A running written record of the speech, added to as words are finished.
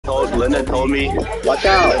Linda told me. Watch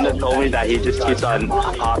out! Linda told me that he just keeps on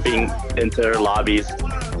hopping into her lobbies.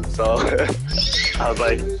 So I was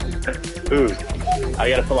like, ooh, I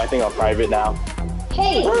gotta put my thing on private now.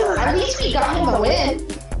 Hey, at least we got him a win.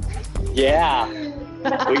 Yeah,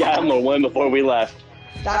 we got him a win before we left.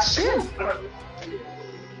 That's true.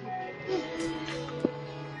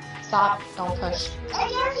 Stop, don't push.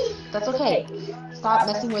 That's okay. Stop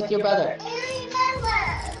messing with your brother.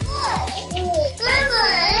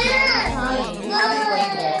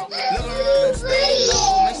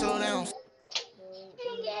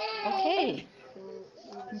 Okay.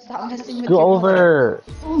 Stop messing with Go your over!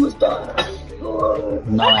 brother.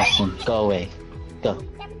 No, Ashton, go away. Go.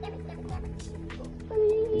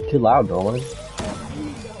 You're too loud, Nolan.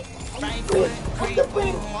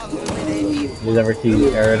 You ever see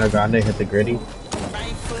Ariana Grande hit the gritty?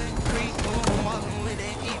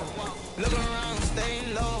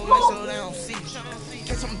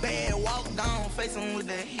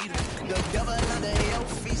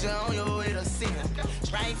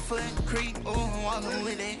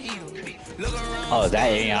 Oh, is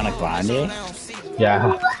that Ariana Grande?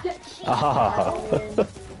 Yeah. Oh.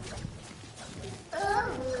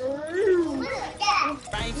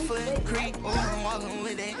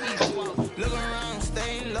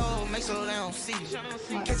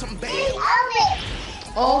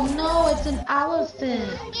 Oh no, it's an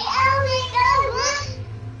elephant.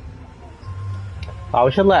 Oh,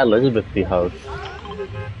 we should let Elizabeth be host.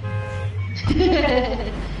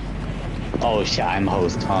 Oh shit, I'm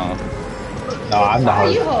host, huh? No, I'm the Why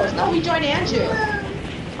are you host. host? No, we joined Andrew.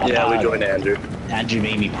 Yeah, we joined Andrew. Andrew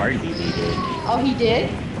made me part of it, he did. Oh, he did?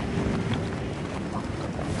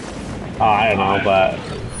 Oh, I don't know, but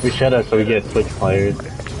we should have so we get switch players.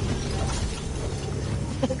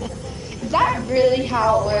 Is that really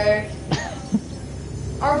how it works?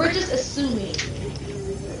 Or we're just assuming?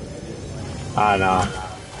 I don't know.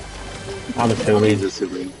 I'm assuming.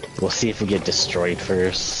 We'll see if we get destroyed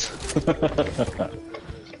first.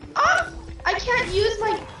 Ah! I can't use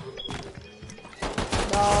my...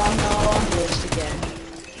 No, I'm glitched again.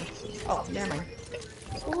 Oh, never mind.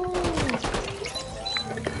 Ooh.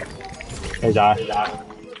 Hey, Josh.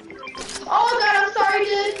 Oh god, I'm sorry,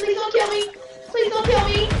 dude. Please don't kill me. Please don't kill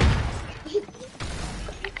me.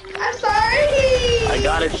 I'm sorry. I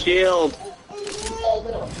got a shield.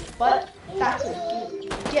 But that's what you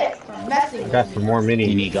get for messing with Got me. some more You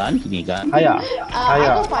minis. need gun? You need gun? Hiya.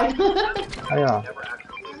 I'll go find Hiya.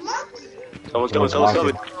 Someone's coming.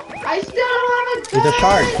 I still don't have a gun. He's a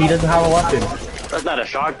shark. He doesn't have a weapon. That's not a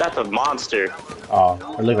shark, that's a monster. Oh,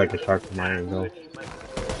 it looked like a shark from my angle.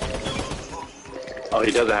 Oh,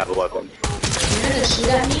 he doesn't have a weapon. You're gonna shoot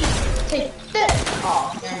at me? Take this.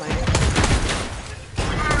 Oh, never mind.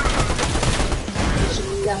 Shoot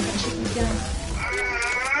me down. Shoot me down.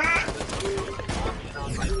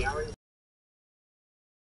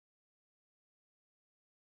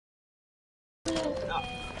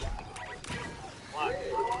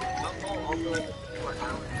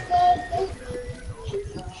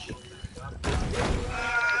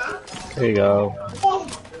 There you go.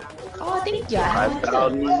 Oh, thank you. I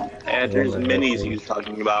found Andrew's minis he was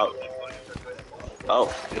talking about.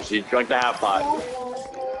 Oh, she drank the half pot.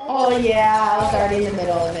 Oh yeah, I was already in the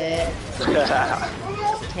middle of it.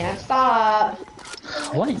 Can't stop.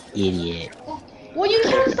 What an idiot. Well, you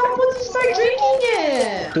can't stop once you start drinking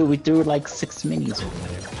it. Dude, we threw like 6 minis over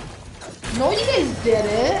there. No, you guys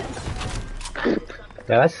didn't.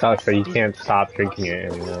 Yeah, that sucks, but you can't stop drinking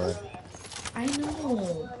it anymore. I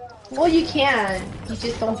know. Well, you can. You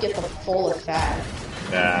just don't get the full effect.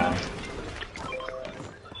 Yeah.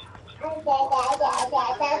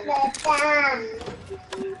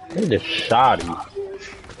 Look at this shoddy.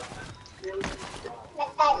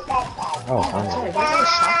 Oh, Sorry, honey. where's all the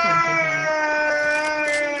shotgun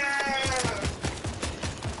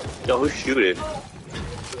thing? Yo, who's shooting?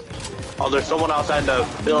 Oh, there's someone outside the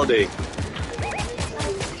building.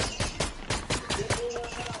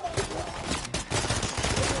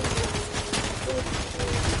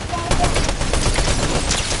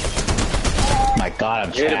 My god,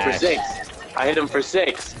 I'm I hit him for trash. 6. I hit him for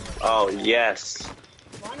 6. Oh, yes.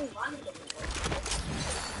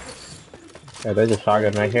 Yeah, there's a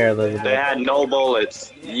shotgun right here. Look They at had no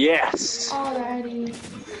bullets. Yes. Alrighty.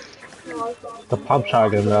 the pump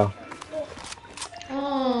shotgun, though.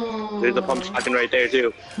 Oh. There's a pump shotgun right there,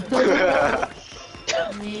 too. I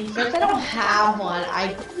mean, since I don't have one,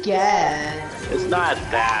 I guess. It's not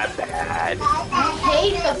that bad. I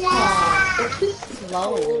hate the pump. It's too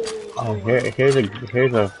slow. Oh, here's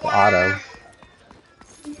a auto.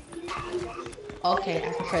 Okay,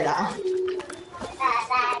 I prefer that one.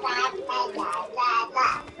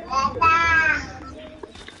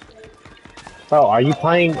 Bro, are you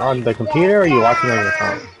playing on the computer or are you watching on your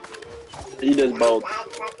phone? He does both.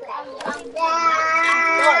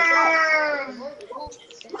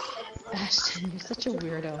 Ashton, you're such a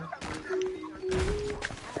weirdo.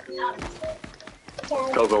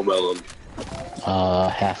 Coco Melon.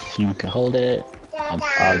 Half you can hold it.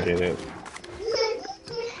 I'll get it.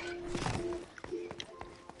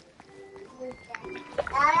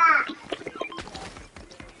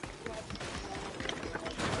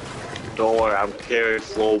 Don't worry, I'm carrying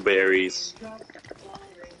slow berries.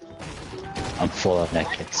 I'm full of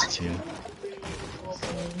medkits too.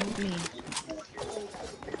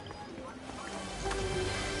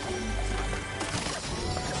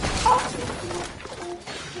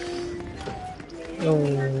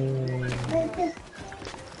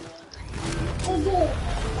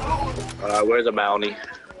 Where's the bounty?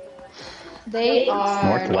 They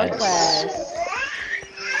are Northwest.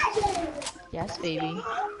 Yes, baby.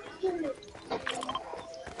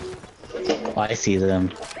 Oh, I see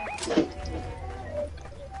them.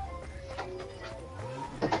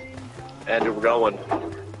 And we're going.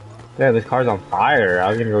 Yeah, this car's on fire. I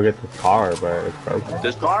was gonna go get this car, but it's broken.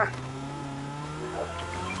 This car?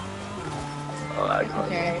 Oh, that car.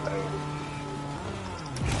 Okay.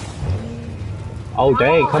 Oh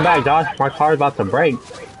dang, come back, Josh. My car's about to break.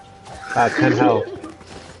 At 10 health.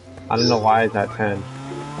 I don't know why it's at 10. I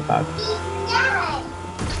thought.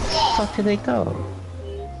 Where the fuck did they go?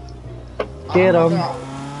 Get him. Yeah,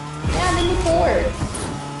 they move forward.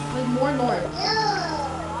 Like more north.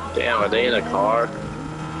 Damn, are they in a car?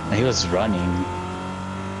 He was running.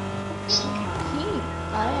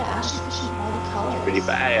 Yeah, Ashton's fishing all the colors. Pretty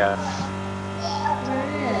bad.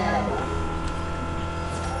 Red.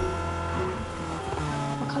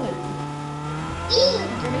 What color?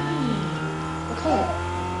 Green. What color?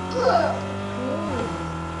 Blue.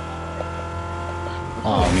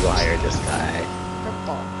 Oh, I'm gonna hire this guy.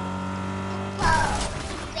 Purple.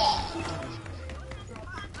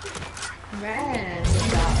 Red.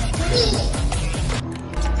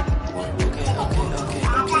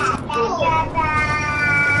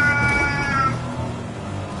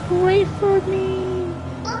 Wait for me.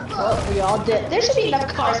 Oh, we all did. There should be enough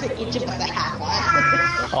cars for each of us to have one.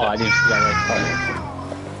 Oh, I didn't see that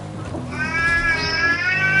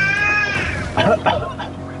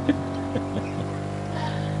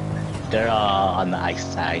right. They're on the ice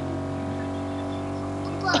side.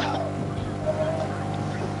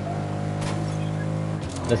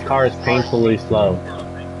 This car is painfully slow.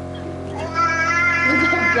 The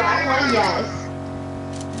black one, yes.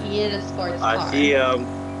 He is a sports car. I see them.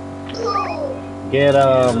 Get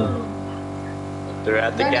him. They're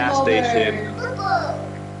at the Run gas him over. station.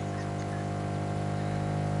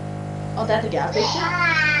 Oh, that's a gas station?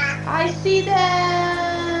 I see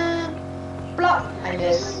them! Block! I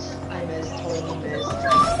missed. I missed. Totally missed.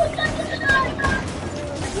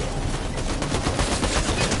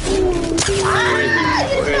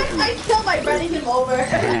 I killed by running him over.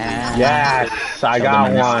 Yes, I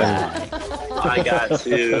got one. I got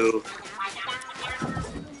two.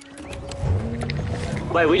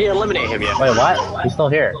 Wait, we didn't eliminate him yet. Wait, what? He's still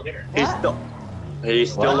here. He's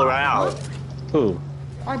still around. Who?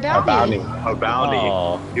 Our Our bounty. bounty. Our bounty.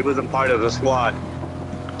 Oh. He wasn't part of the squad.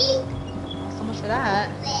 So much for that.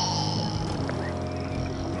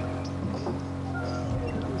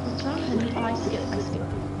 What's wrong, honey? Oh, I see it. I see it.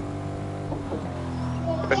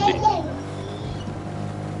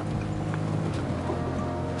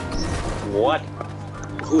 What?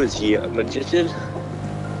 Who is he? A magician?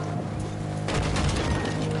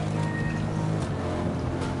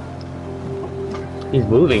 He's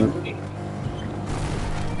moving.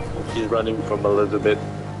 He's running from Elizabeth.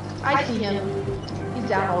 I see him. He's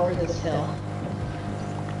down over this hill.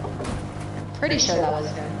 Pretty sure that was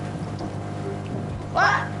him.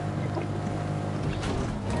 What?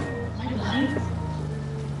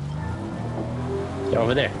 They're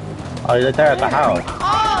over there. Oh, he's right there at the house.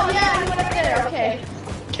 Oh, yeah, he went up there. Okay.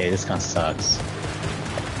 Okay, this gun sucks.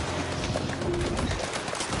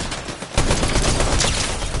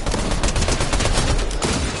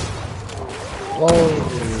 Whoa.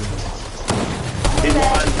 He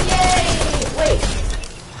won. Yay! Wait.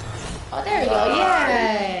 Oh, there you go.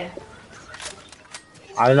 Yay!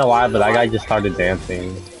 I don't know why, but that guy just started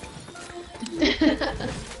dancing.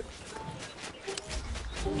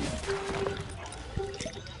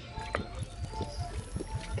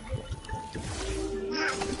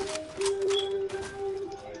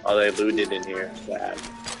 Oh, they looted in here. Sad.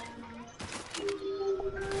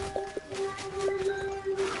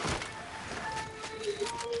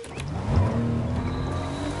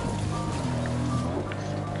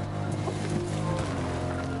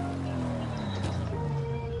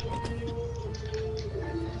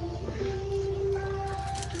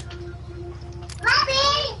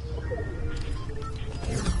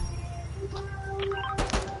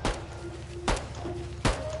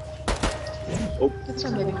 That's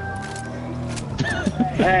our baby.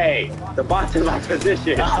 Hey, the bot's in my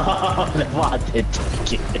position. Oh, the bot did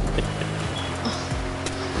take it.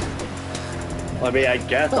 I mean, I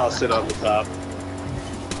guess I'll sit on the top.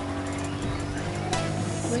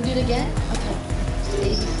 Can we do it again? Okay. Just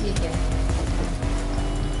ABC again.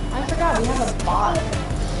 I forgot we have a bot.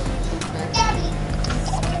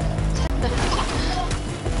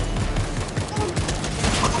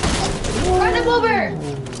 Run him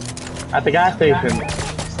over! At the gas station.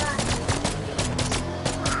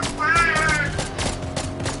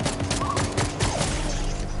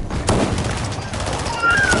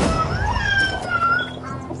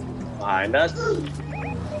 Behind us.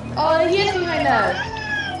 Oh, he is behind us.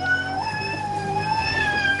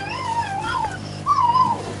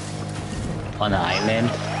 On the island.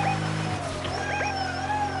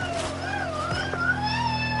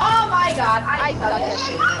 Oh my god, I suck at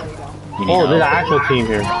shit. There we go. You need Oh, there's an help? actual team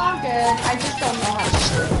here. Oh, good. I just don't know how to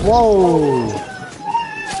shoot. Whoa!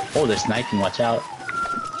 Oh, they're sniping, watch out.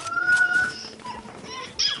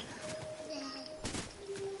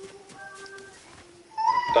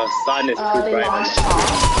 The sun is too They bright. launched off.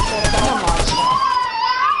 So someone launched off.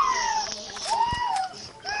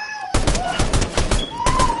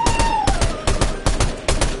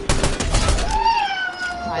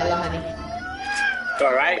 Lila, honey.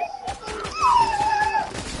 All right.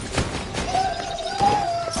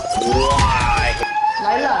 Why?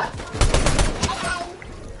 Lila.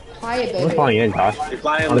 Quiet, I'm baby. flying in, Josh. You're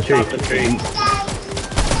flying On on the the top tree. of the tree.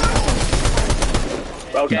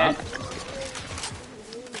 Okay.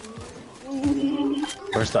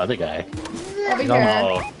 Where's the other guy? Over No, here.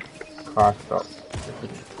 Oh, Crossed up.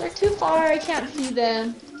 They're too far. I can't see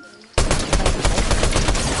them.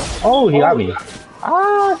 Oh, he got me.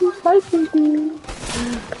 Ah, he's sniping me.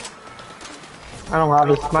 I don't have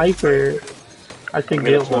a sniper. I should I'm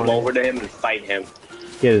gonna get swim one. over to him and fight him.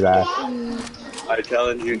 Get his ass. I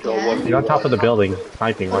challenge you to a Yeah. He's on top of the building.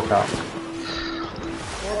 Sniping, watch out.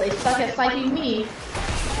 Well, they suck at sniping me.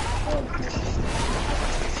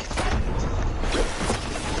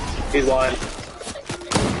 He's one.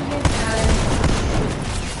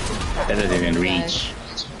 that doesn't even reach.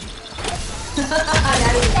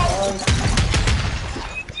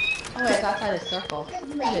 Oh, it's outside the circle.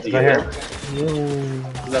 Right here. In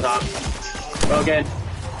the top. Broken.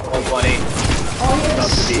 120. Oh, he has Up to a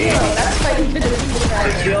the shield. 80. That's why he did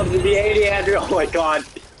it. Shield to the 80, Andrew. Oh my god.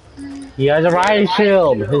 He has a riot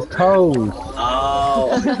shield. His toes. Oh.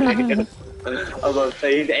 I was about to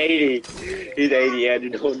say, he's 80. He's 80, Andrew.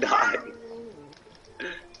 Don't die.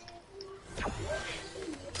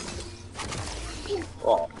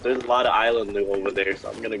 Well, there's a lot of island loot over there, so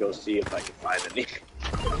I'm gonna go see if I can find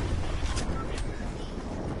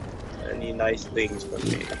any nice things for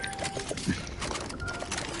me.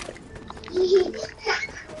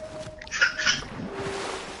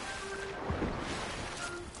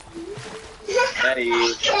 Hey,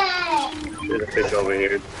 there's a fish over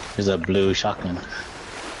here. There's a blue shotgun.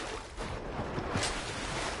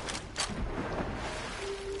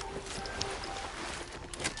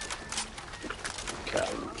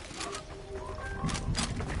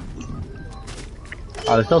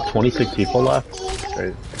 Oh, there's still 26 people left.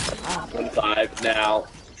 Crazy. 5 now.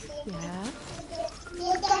 Yeah.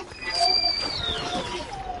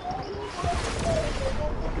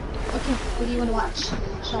 Okay, what do you want to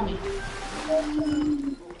watch? Show me.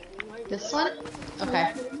 This one?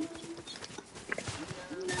 Okay.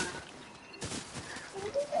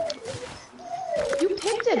 You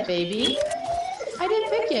picked it, baby. I didn't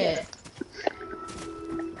pick it.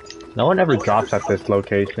 No one ever drops at this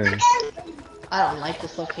location. I don't like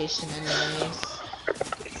this location anyways.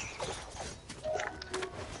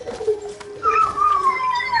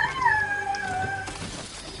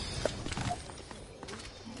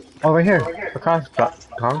 Over here. Across.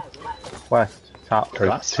 Huh? West. Top. Or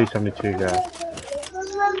Across? 272,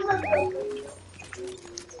 yeah.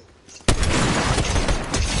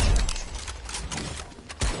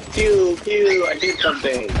 Pew, pew, I did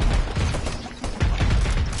something.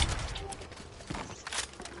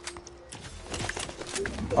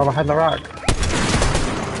 Oh, behind the rock.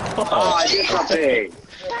 Oh, I did something.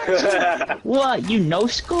 What? You no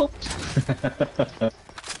scoped?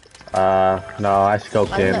 No, I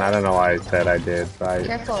scoped him. I don't know why I said I did, but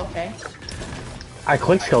Careful, okay? I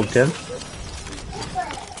quick scoped him.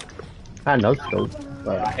 I no scope,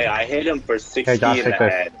 but Hey, I hit him for 60 Hey, Josh, in the take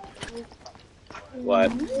this. head.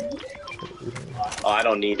 What? Oh, I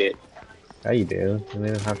don't need it. yeah, you do. You don't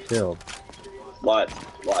even have shield. What?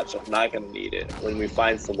 Watch, I'm not gonna need it. When we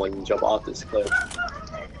find someone, you jump off this cliff.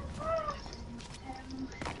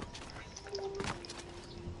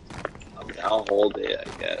 I'll hold it,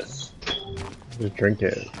 I guess. Just drink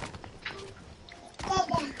it.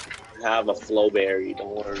 I have a flowberry,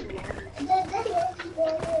 don't worry.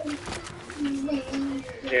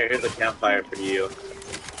 Here's a campfire for you.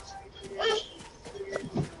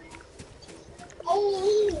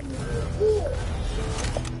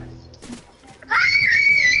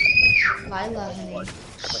 Lila, honey.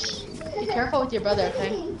 Be careful with your brother,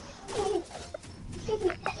 okay?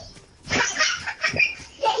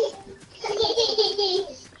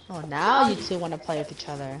 Oh, now you two want to play with each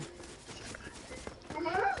other.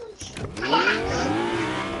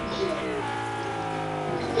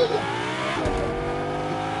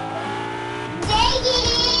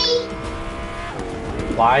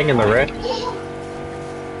 Flying in the rift.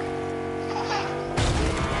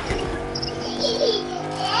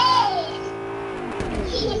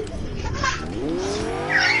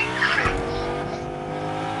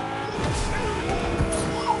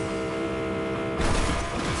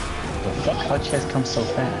 How did you guys come so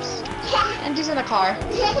fast? And just in a car.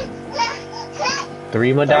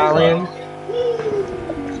 3 medallions.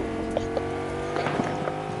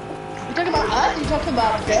 You talking about us? You talking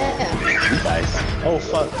about them? You guys. Oh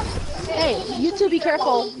fuck. Hey, you two be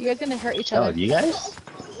careful. You're gonna hurt each Oh, other. you guys?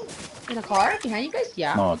 In a car? Behind you guys?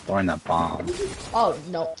 Yeah. No, throwing that bomb. Oh,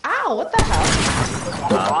 no. Ow, what the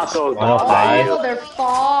hell? Also, Oh, they're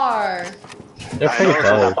far. They're I pretty know it's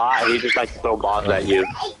not a close. bot, he just likes to throw bombs at you.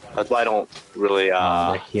 That's why I don't really,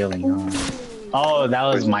 They're healing. Oh, that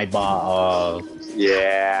was my bot.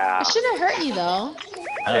 yeah. It shouldn't hurt you, though.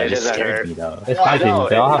 Oh, It it just doesn't scared hurt. me though. It's sniping.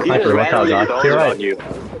 They all have He just sniper. Watch out, randomly Josh. To throws your it right. on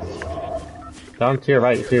you. Down to your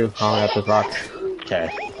right, too. Oh, I got this rock. Okay.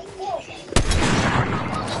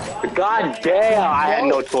 God damn, I had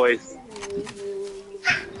no choice.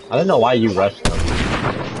 I don't know why you rushed them.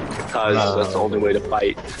 Because that's the only way to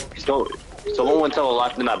fight. Someone went to the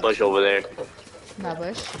left in that bush over there. That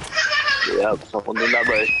bush. Yep, someone in that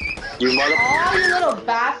bush. You mother... Oh, you little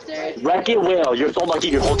bastard. Wreck it, Will. You're so lucky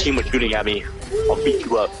your whole team was shooting at me. I'll beat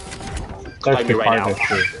you up. There's Fight me two right now.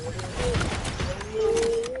 partners, too.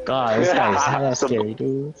 God, this guy is hella scary,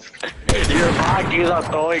 dude. Your bot keeps on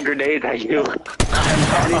throwing grenades at you.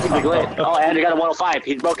 And he's a glitch. Oh, and you got a 105.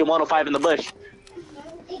 He's broken 105 in the bush.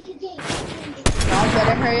 Y'all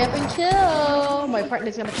better hurry up and kill. My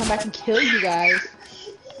partner's gonna come back and kill you guys.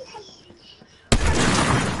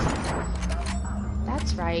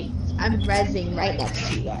 That's right. I'm rezzing right next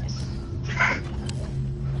to you guys.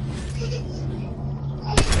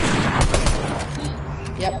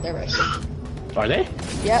 Yep, they're rushing. Are they?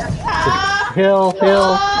 Yep. Ah! Hill,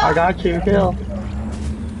 I got you, Hill.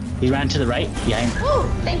 He ran to the right, behind. Woo!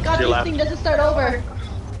 Thank God To your this left. thing doesn't start over.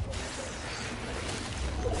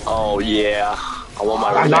 Oh, yeah. I want my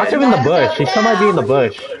I knocked him in the bush. He still might be in the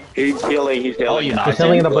bush. He's healing, he's healing. Oh, you knocked He's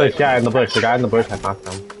healing in the bush. Yeah, in the bush. The guy in the bush, I knocked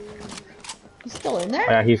him. He's still in there?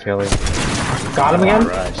 Oh, yeah, he's healing. Got him again?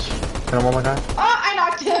 Rush. Hit him one more time. Oh, I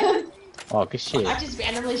knocked him. Oh, good shit. I just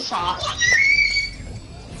randomly shot.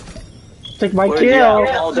 Take my Where's he kill.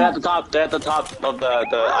 at? Oh, they're at the top. They're at the top of the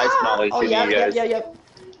ice mountain Oh, shooting yep, you guys. yep.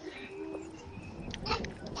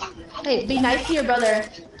 Hey, be nice to your brother.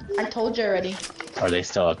 I told you already. Are they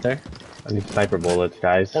still up there? I need sniper bullets,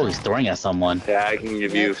 guys. Oh, he's throwing at someone. Yeah, I can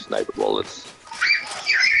give you sniper bullets.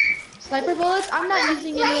 Sniper bullets? I'm not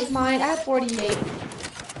using any of mine. I have 48.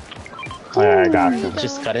 Oh, yeah, I got him.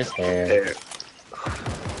 Just cut his hair. There.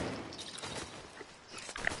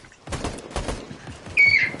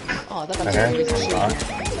 Oh, that's a Okay. really good shot.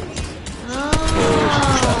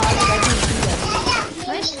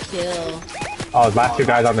 Nice kill. Oh, the last two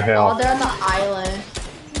guys on the Oh, hill. they're on the island.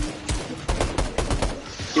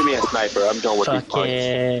 Give me a sniper. I'm done with these Fuck punks.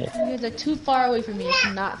 it. You guys are too far away from me. I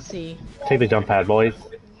cannot see. Take the jump pad, boys.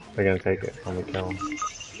 They're gonna take it. I'm gonna kill him.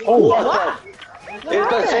 Oh, what? What It's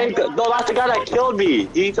the same. happened? No, that's the guy that killed me.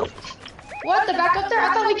 What? They're back up there?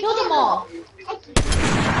 I thought we killed them all.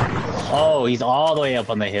 Oh, he's all the way up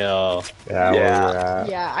on the hill. Yeah, where you're at.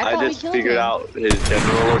 Yeah, I I thought we just killed figured him. out his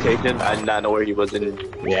general location. I did not know where he was in.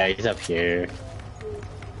 Yeah, he's up here.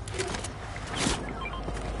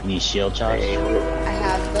 You need shield charge? I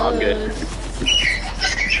have those. I'm good.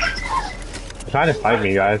 He's trying to fight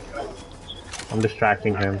me, guys. I'm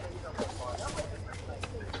distracting him.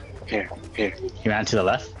 Here. He ran to the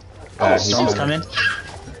left. Yeah, Oh, storm's coming.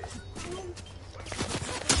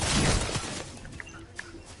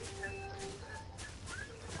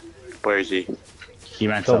 Where is he? He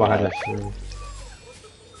ran to Still the behind left. us.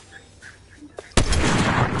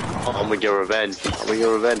 Oh, I'm gonna get revenge.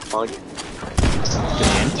 Punk.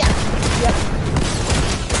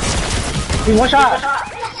 He's one shot!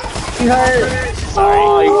 He hurt!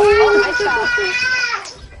 Oh, I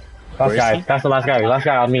shot. Last guy. That's the last guy. Last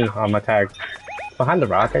guy on me, on my tag. Behind the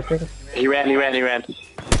rock, I think. He ran. He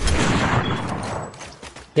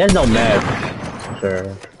has no meds.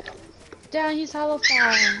 Sure. Damn, he's hollow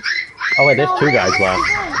fire. Oh wait, there's two guys left.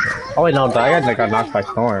 Oh wait, no, the guy that got knocked by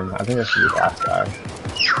Storm. I think that's the last guy.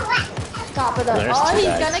 Stop it up. There's Oh, two he's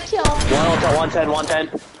guys. gonna kill me. 110.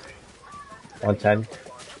 110.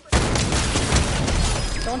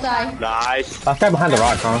 Don't die. Nice. Last guy behind the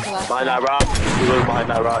rock, huh? Behind that rock. He was behind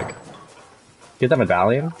that rock. Get that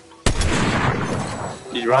medallion?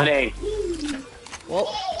 He's running. Whoa.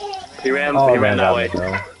 He ran man, that way.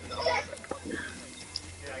 though.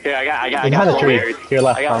 Here, I got Behind the tree. flowberries. Here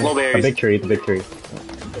left, I got the flowberries. big tree, the big tree.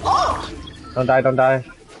 Oh! Don't die.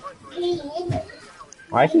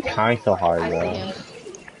 Why is he trying so hard, I see bro? him.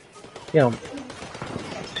 You know,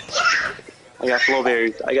 I got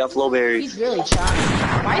flowberries. He's really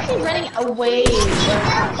trying. Why is he running away from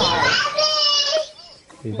that side?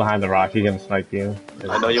 he's behind the rock. He's gonna snipe you.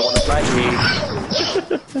 I know you want to snipe me.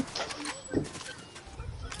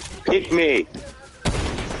 Pick me.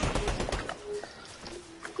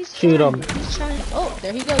 He's Shoot trying. him. He's trying. Oh,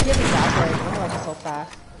 there he goes. He has a grapple. Oh, that's so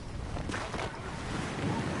fast.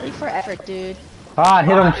 Really for effort, dude. Ah, I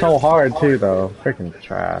hit him so hard too, though. Freaking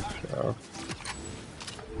trash, bro.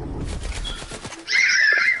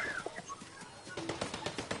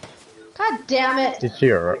 God damn it. He's to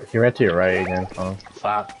your, he ran to your right again, huh?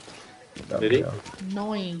 Fuck. Did he?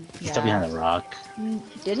 Annoying. He's still behind the rock.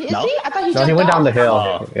 Did he? Is No. he? I thought he No, jumped he went down the off. hill.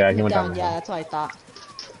 Oh. Yeah, he went down the Yeah, hill. that's what I thought.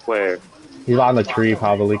 Where? He's on the tree,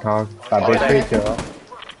 probably, Kong. That big tree, too.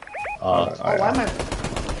 Oh, why am I?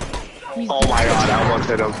 He's Oh my god, I almost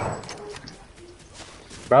hit him.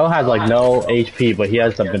 Bro has like no HP, but he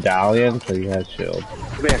has the medallion, so he has shield.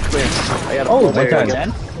 Come here. I got a Oh, flowberry. okay.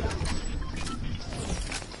 Again?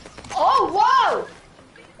 Oh, whoa!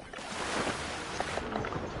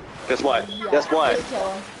 Guess what? Yeah, Guess what? please kill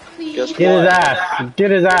him. Please. Guess Get his ass!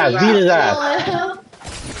 Get his ass! Beat his ass! Kill him.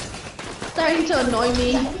 Starting to annoy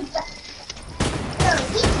me.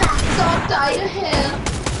 Don't die to him.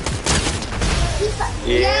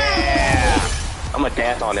 Yeah! I'm gonna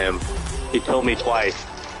dance on him. He killed me twice.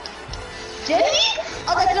 Did he?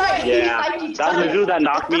 Oh, that's right. He Yeah. sniped you That was the twice. dude that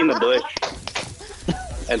knocked me in the bush.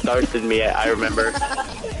 And thirsted me, I remember.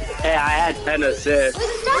 Hey, I had 10 assists.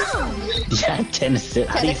 It's down. Yeah, 10 assists.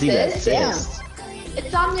 How do you see the assist?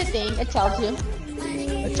 It's on your thing. It tells you.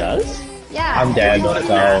 It does? Yeah. I'm dead,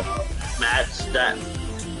 so... Match that.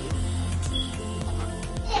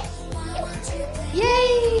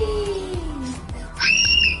 Yay!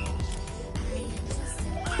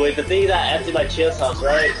 Wait, the thing that emptied my chest house,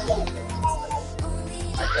 right?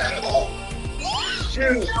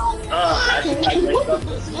 Shoot! I should wake up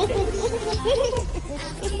this.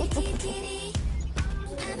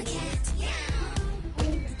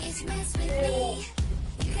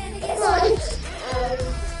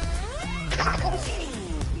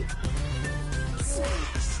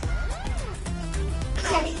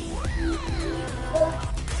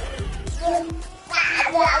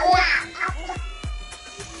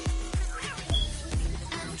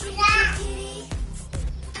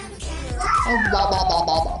 Oh, blah, blah, blah,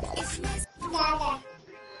 blah, blah, blah.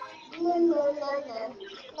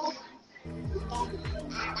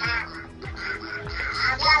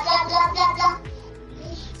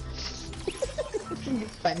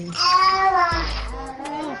 Funny.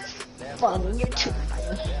 Fun. You're too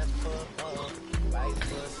funny.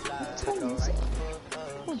 What time is it?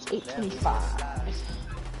 Oh, it's 8:25.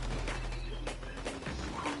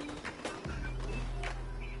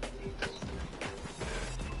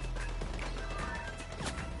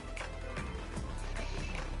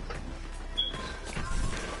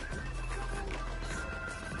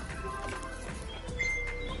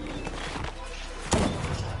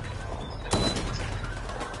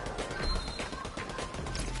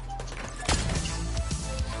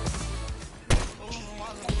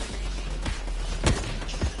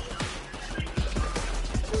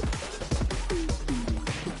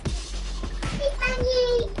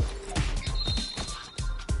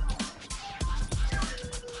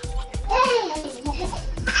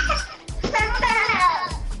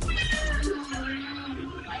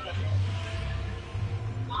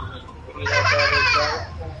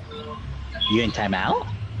 You in timeout?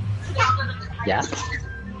 Yeah?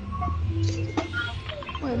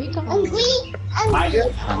 Where are we going? Hungry?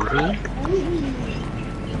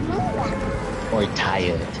 Or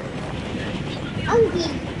tired? Hungry.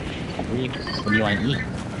 What do you want to eat?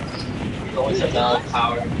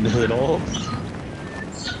 Noodles?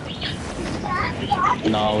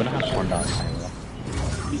 No, we don't have corn dogs.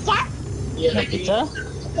 No pizza?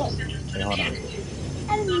 Okay, hold on.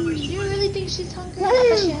 Do you really think she's hungry? I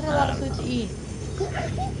thought she had a lot of food to eat.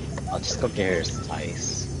 I'll just go get her some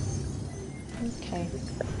ice. Okay.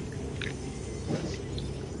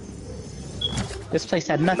 This place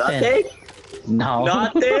had nothing. Nothing? No.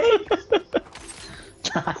 Nothing?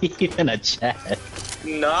 Not even a chest.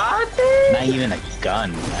 Nothing? Not even a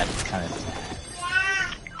gun. That's kind of sad.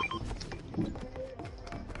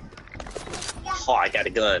 Oh, I got a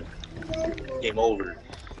gun. Game over.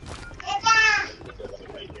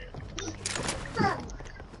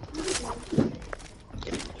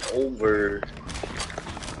 Game over.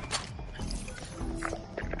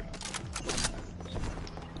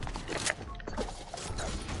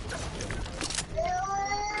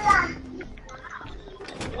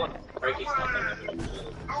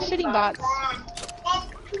 Shooting bots.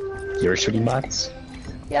 You're shooting bots?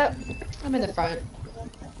 Yep. I'm in the front.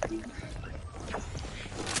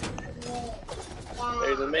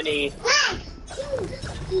 There's a mini. Good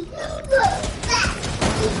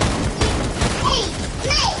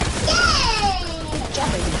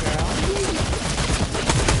job, baby girl.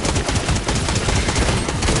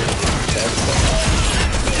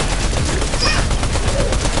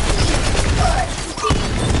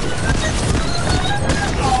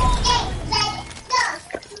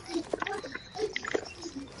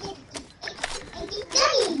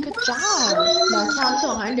 Good job. Now count to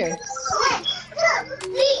 100.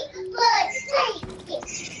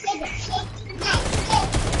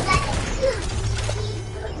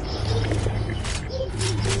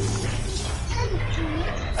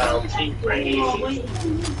 Bouncy brain.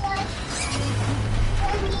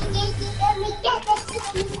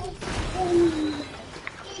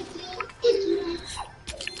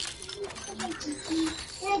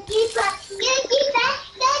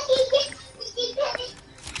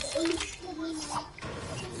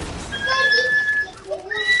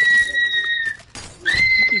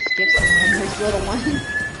 He skips him from his little one.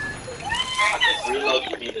 Reload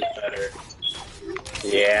speed is better.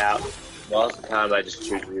 Yeah. Most of the time I just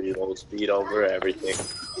choose reload speed over everything.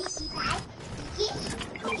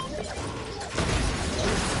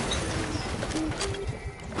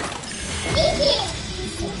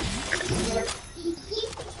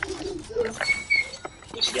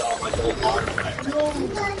 You should get all my gold bars back.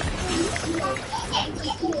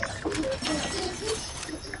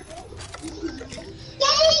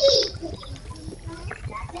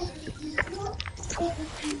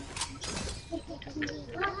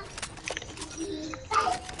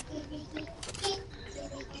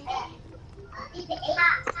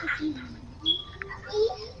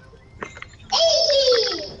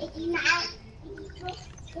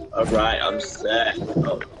 Alright, I'm set.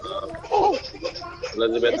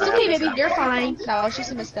 Elizabeth, It's okay, baby. You're fine. That was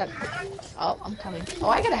just a misstep. Oh, I'm coming. Oh,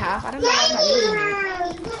 I got a half. I don't know why I'm not using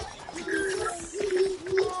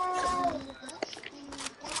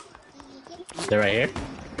it. They're right here?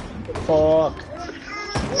 Fuck.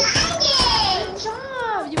 Good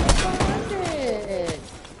job. You went 100.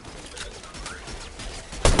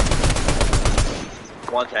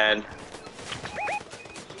 110.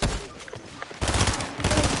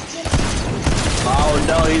 Oh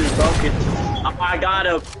no, he's broken. Oh, I got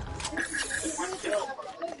him.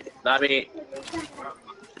 Not me.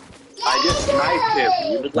 I just sniped him.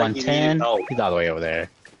 He looked like he needed 110. help. He's all the way over there.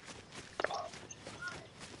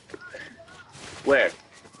 Where?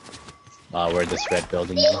 Where this red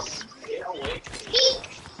building is.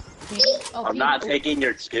 Oh, I'm not taking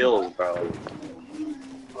your kills, bro.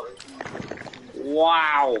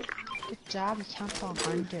 Wow. Good job. You count to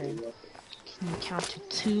 100. Can you count to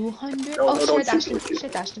 200? No, Oh, no, share don't Ashton. shoot.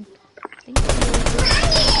 Share Ashton. Thank you.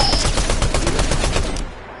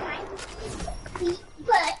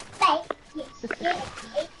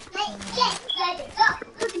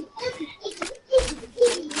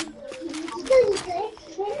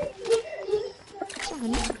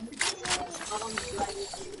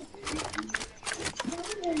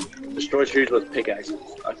 Destroy trees with pickaxes.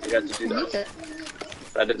 I forgot to do that.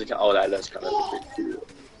 That doesn't count. Oh, that's kind of a bit too.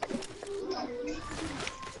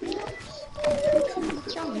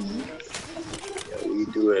 Yeah, we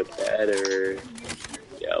do it better.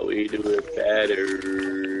 Yeah, we do it better.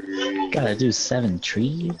 Gotta do 7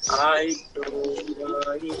 trees. I don't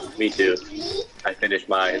like. Me too. I finished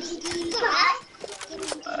mine. You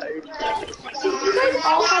guys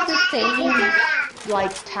all have the same,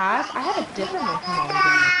 like, task? I have a different one from all of you.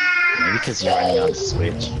 Maybe because you're running on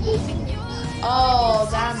Switch. Oh,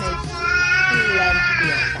 that makes plenty of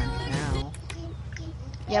sense now.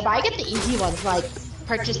 Yeah, but I get the easy ones, like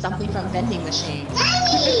purchase something from vending machines.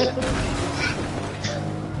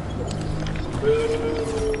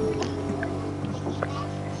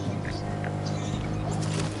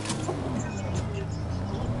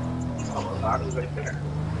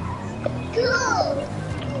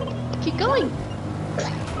 Keep going.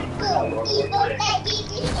 Oh,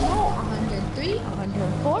 103,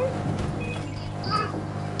 104.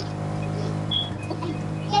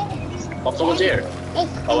 Oh, someone's here.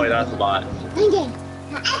 Oh wait, that's the bot.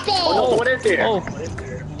 Oh no, someone is here. Oh.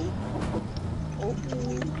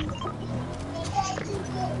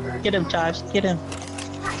 Get him, Josh. Get him.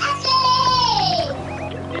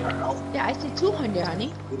 Yeah, I said 200,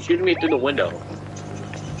 honey. He's shooting me through the window.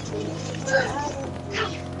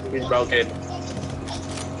 He's broken.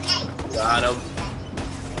 Got him.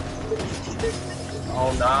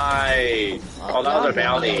 Oh, nice. Oh, that was a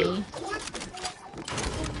bounty.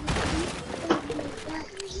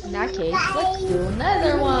 In that case, let's do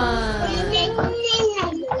another one.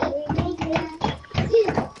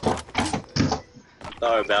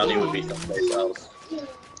 Our bounty would be someplace else.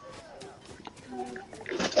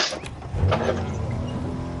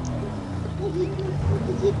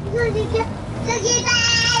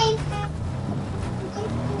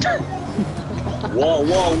 Whoa,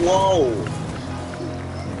 whoa, whoa!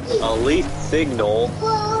 Elite signal.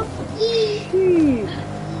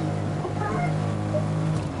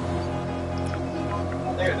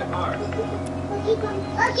 There's the car.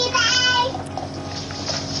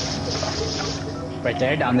 Right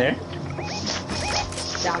there, down there.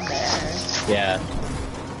 Down there. Yeah.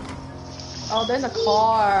 Oh, there's a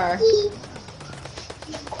car.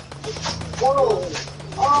 Whoa!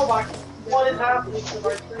 Oh my! What is happening to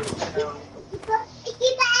my screen now?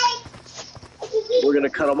 We're gonna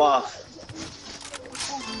cut him off.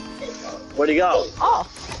 Where'd he go? Oh.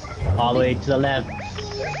 All the way to the left.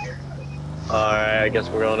 Alright, I guess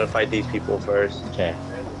we're gonna fight these people first. Okay.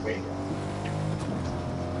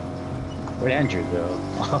 Where'd Andrew go?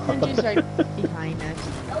 Andrew's right behind us.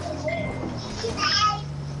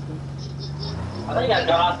 I think I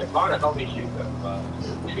got off the car to help me shoot them,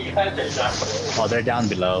 but you guys are not. Oh, they're down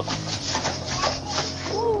below.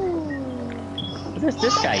 What does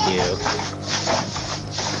this guy do?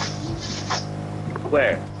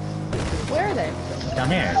 Where? Where are they? Down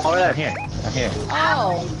here. Oh, there. Down here. Down here.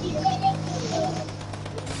 Oh.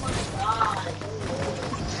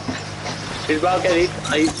 He's broken.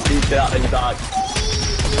 He's dog.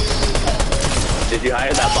 Did you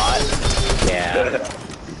hire that bot? Yeah.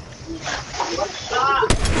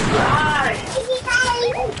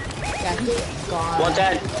 Yeah, he's gone.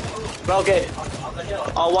 110. Broken.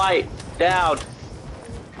 All white. Down.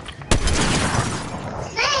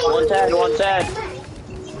 110.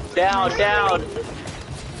 110. Down. Down.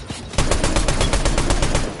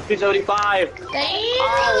 275. Damn!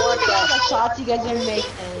 What the shots you guys are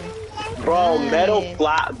making? Bro, Nice.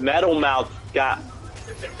 Metal Mouth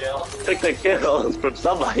took the kills from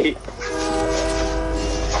somebody.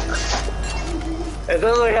 It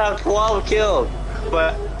says we have 12 kills,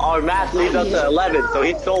 but our math leads up to 11, so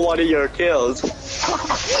he stole one of your kills. Still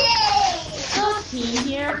a team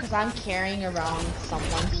here because I'm carrying around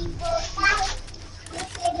someone.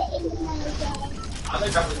 I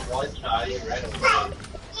think I was one shot right away.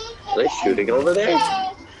 Are they shooting over there?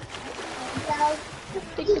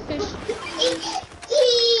 Take the fish.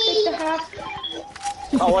 Take the half.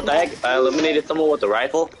 Oh, what the heck? I eliminated someone with the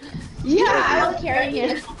rifle? Yeah, I was carrying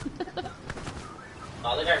it.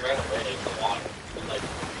 I think I ran away in the water.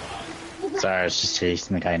 Sorry, I was just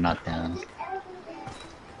chasing the guy knocked down.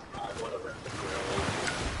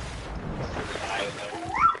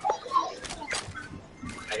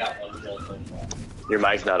 Your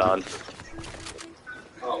mic's not on.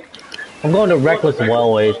 I'm going to reckless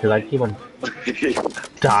wellways because I keep on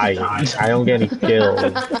dying. I don't get any kills.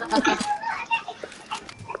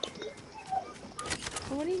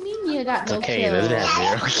 What do you mean you got no Okay, kills? this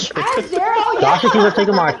has 0 I have 0, Josh keeps on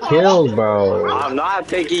taking my kills, bro. I'm not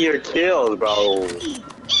taking your kills, bro.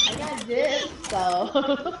 I got this,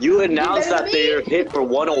 so. You announced that they are hit for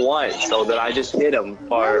 101, so that I just hit him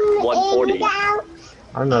for 140.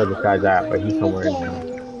 I don't know where this guy's at, but he's somewhere in here.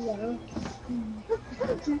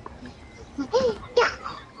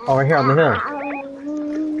 Oh, right here on the hill.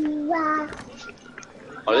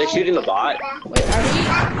 Are they shooting the bot? Wait, are we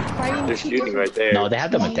fighting? They're shooting right there. No, they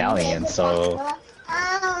have the medallion, so...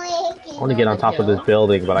 I want to get on top of this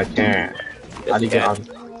building, but I can't. How do you get on?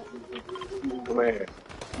 Where?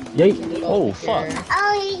 Yay! Oh, fuck.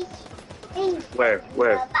 Where?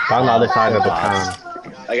 On the other side of the town.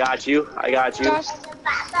 I got you. Josh,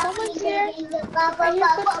 someone's here. I hear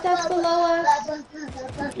footsteps below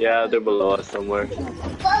us. Yeah, they're below us somewhere.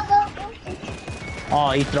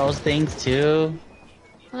 Oh, he throws things too?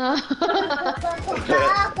 Wait,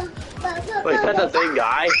 is that the same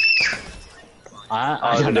guy? I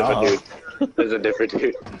Oh, it's a don't different know. dude. There's a different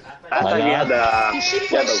dude. Last Why time he not? had You should the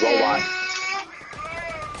push him. robot.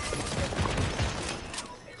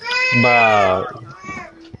 But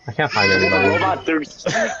I can't find The anybody. robot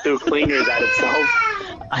threw cleaners at itself.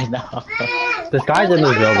 I know. This guy's in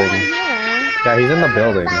this building. Here. Yeah, he's in the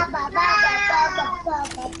building.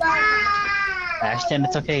 Ashton,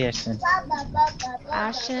 it's okay, Ashton.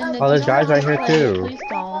 Ashton, if Oh, there's you guys don't right wanna here, play, too. Please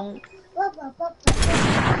don't.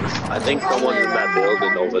 I think someone's in that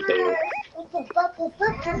building over there.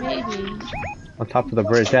 Maybe. On top of the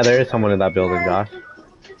bridge. Yeah, there is someone in that building, Josh.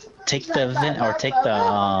 Take the vent or take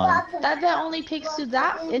the That only takes you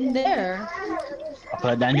that in there.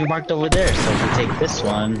 but then you marked over there, so if you take this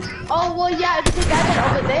one. Oh, well, yeah, if you take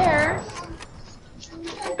that over there.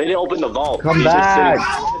 They didn't open the vault. Come he's back.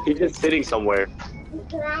 He's just sitting somewhere.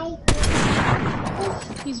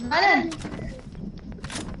 He's running.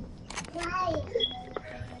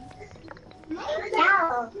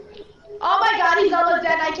 Oh my god, he's almost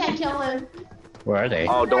dead. I can't kill him. Where are they?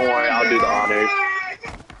 Oh, don't worry, I'll do the honors.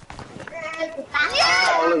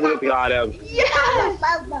 Oh, Elizabeth got him. Yes!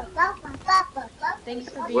 Thanks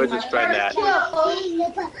for being Where's my his friend at? first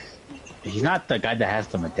kill. He's not the guy that has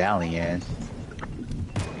the medallion.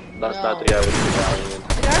 That's No. not the guy with the medallion.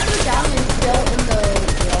 The guy with the medallion is still in the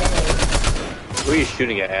building. Who are you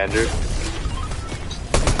shooting at, Andrew?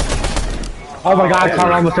 Oh my god,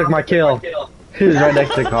 Kong almost took my kill. He's right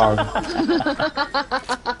next to Kong.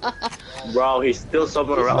 Bro, he's still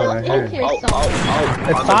somewhere around. Oh, right here. Okay, Oh, so oh, oh.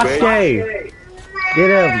 It's On the bridge. Sasuke! Get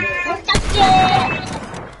him!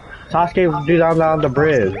 Sasuke, dude, on the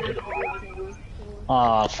bridge.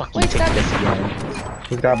 Aw, fucking Wait, take that's- this again.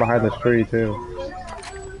 This guy behind this tree, too.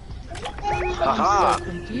 Haha.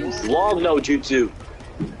 confused. Long no jutsu.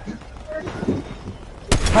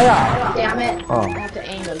 Hiya! Damn it. Oh. I have to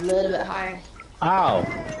aim a little bit higher. Ow!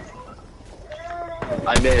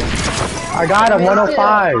 I'm in. I got him,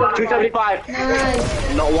 105! 275.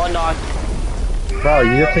 Nice. No, one knock. Bro,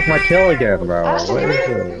 you just took my kill again, bro. What Actually, is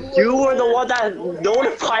this? You were the one that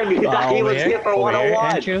notified me that he was here for Where,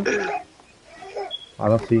 101. Andrew? I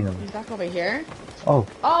don't see him. He's back over here. Oh,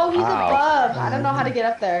 Oh, he's Ow. above. I don't know how to get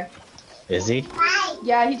up there. Is he?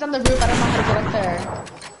 Yeah, he's on the roof. I don't know how to get up there.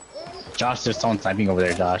 Josh, there's someone sniping over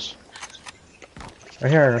there, Josh. right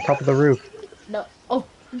here, on top of the roof. No. Oh,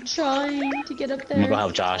 I'm trying to get up I'm gonna go there.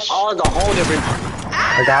 help Josh. Oh, it's a whole different.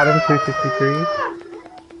 I got him, 263.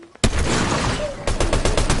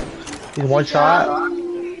 He's one shot.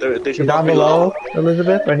 They He's should down be below,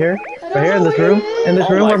 Elizabeth, right here. Right here in this room. In this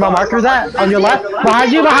Oh room my where my God. marker's at. On your left.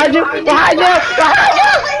 Behind you, behind you, behind you, behind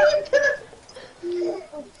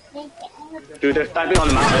you! Dude, they're sniping on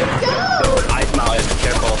the mountain. The ice mountain.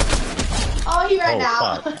 Careful. Oh, he ran Oh,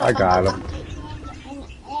 out. fuck. I got him.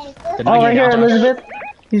 Did Oh, I right get here, down, Josh? Elizabeth.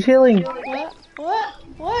 He's healing. What? What?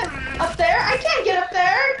 What? Up there? I can't get up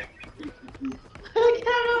there. I don't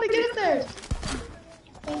know how to get up there.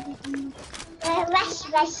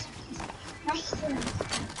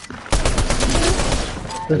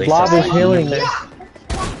 This least blob that's is not healing. you.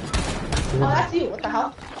 Oh, that's you. What the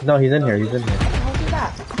hell? No, he's in here, he's in here. How do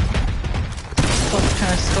that? What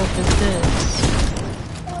kind of scope is this?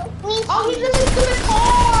 Oh, he's in this stupid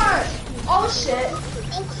car. Oh shit.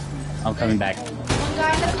 I'm coming back. One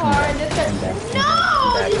guy in the car and this I'm guy. back. No!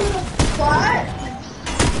 I'm You back.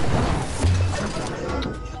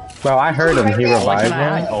 what? Bro, I heard him, he Why revived can I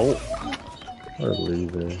hide? him. Oh, What a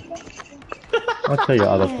loser. I'll tell your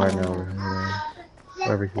other partner over here.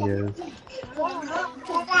 Wherever he is.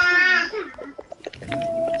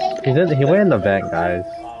 He went in the vent, guys.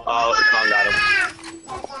 Oh, Kong got him.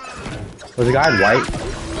 Was the guy in white?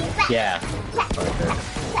 yeah.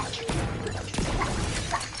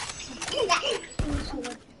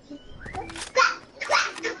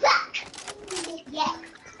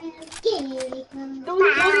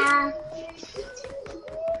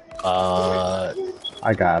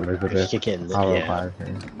 I got Elizabeth. Kick it, I'll yeah. revive her.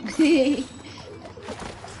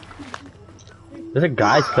 There's a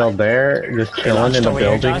guy still there, just chilling in the Over here,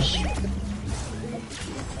 building. Josh?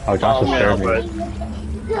 Oh, Josh is man, scaring but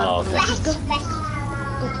me. Oh,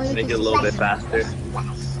 okay. make it a little bit faster.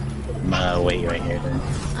 I'm gonna wait right here then.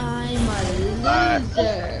 I'm a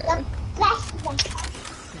loser.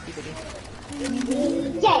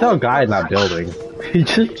 There's no guy in that building. He's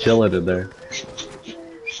just chilling in there.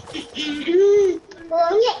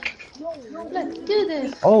 Let's do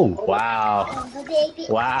this. Oh, Wow.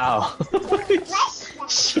 Wow.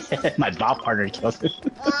 Shit, my bot partner killed him.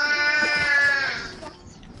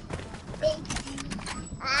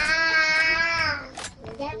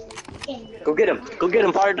 Go get him. Go get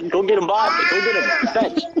him, partner. Go get him, bot. Go get him.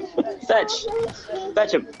 Fetch. Fetch.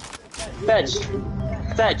 Fetch him. Fetch.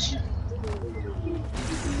 Fetch.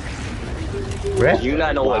 Rick? Do you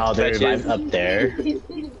not know Wow, what they're fetch right is? up there.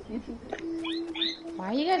 Why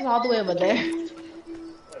are you guys all the way over there?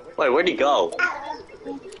 Wait, where'd he go?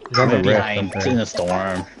 He's on the Right rift behind, up in there. the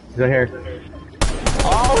storm. He's right here.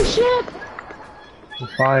 Oh shit! He's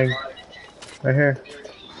flying. Right here.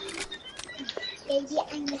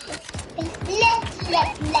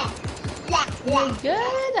 You're good?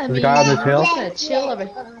 I There's a mean, guy on this hill. I'm just gonna chill over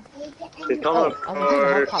here. He's coming Oh, I was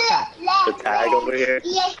gonna help for pop back. the tag over here.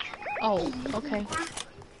 Oh, okay.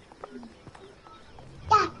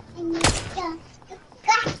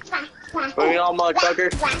 Bring it on,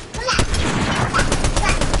 motherfucker.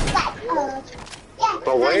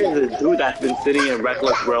 But where is this dude that's been sitting in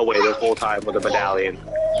Reckless Railway this whole time with a medallion?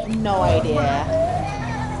 No idea.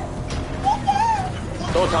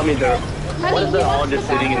 Don't tell me they're... What if they're all just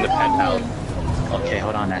sitting in the penthouse? Okay,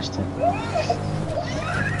 hold on, Ashton.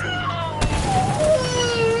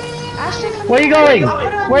 Ashton, come Where are you going?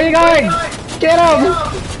 Where are you going? Get him!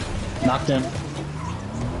 Knocked him.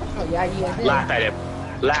 Oh, yeah, you did. Laugh at him.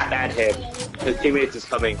 Laugh at him. His teammates is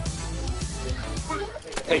coming.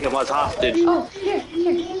 Take him as hostage. Oh, here.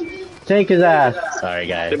 Take his ass. Sorry,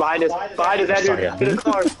 guys. They're behind us, Andrew. Sorry. Get in the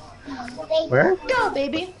car. Where? Go,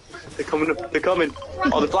 baby. They're coming. They're coming.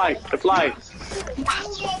 Oh, they're flying. They're flying.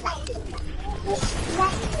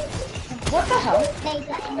 What the hell?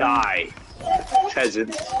 Die.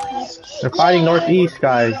 Peasants. They're fighting northeast,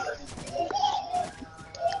 guys.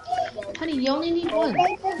 Honey, you only need one.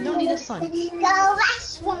 You don't need a son.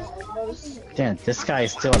 Damn, this guy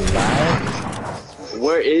is still alive?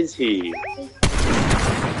 Where is he?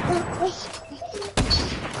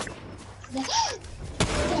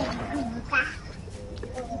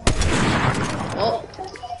 Oh.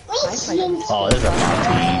 Nice fight. Oh, this is a bot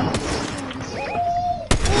team.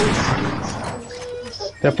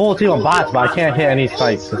 They're full team of bots, but I can't hit any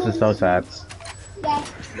spikes. This is so sad.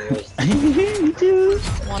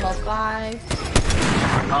 105.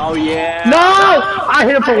 Oh yeah. No! I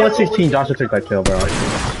hit him for 116. Joshua took that kill, bro.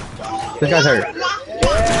 This guy's hurt.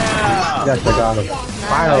 Yes, I got him.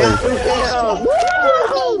 Finally.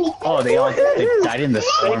 Oh, they died in the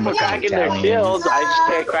storm They're with cracking their shields. I just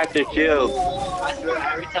can't crack their shields.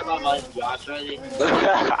 Every time I'm on Joshua, he's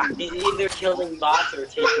either killing bots or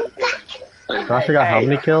taking kills. Joshua got how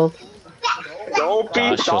many kills? Don't be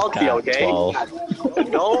Josh salty, got okay? 12.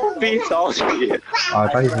 Don't be salty. Oh, I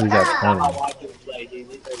thought he said he got I 20. watch him play, dude.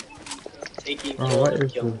 He's like taking Oh, kills what and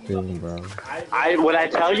is killing. this thing, bro? When I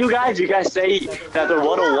tell you guys say that they're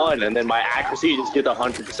 101, and then my accuracy just gets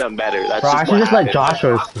 100% better. That's Bro, I just should what just let happens.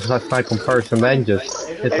 Joshua snipe him first and then just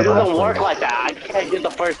hit It the doesn't last work one. like that. I can't get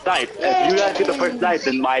the first snipe. If you guys get the first snipe,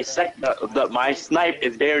 then my my snipe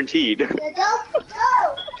is guaranteed.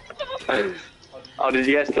 Oh, did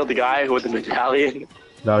you guys kill the guy with the medallion?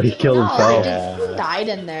 No, he killed No, himself. they just died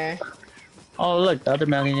in there. Oh, look, the other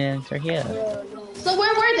millionaires are here. So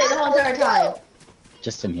where were they the whole entire time?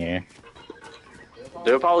 Just in here.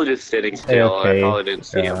 They were probably just sitting still. I Okay. probably didn't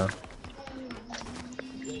see Yeah. them.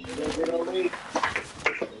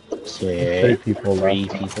 Shit. 3 people Three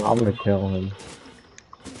left. people. I'm gonna kill him.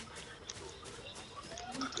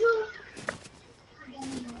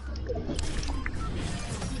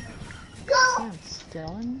 I'm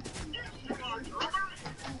still in.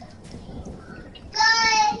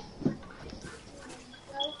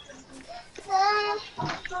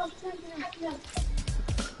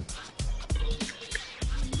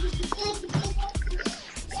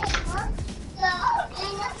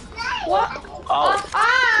 What?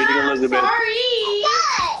 Oh, Feeding Elizabeth. Sorry.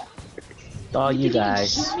 Oh, you Think you can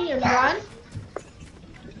guys. shoot me and run?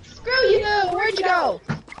 Screw you! Where'd you go?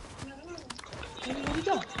 Where'd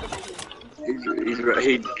you go?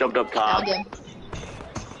 He jumped up top. Found him.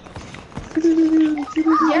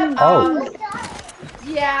 Yep. Oh.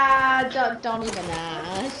 Yeah. Don't even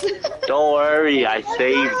ask. Don't worry, I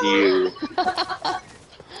saved you.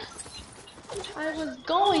 I was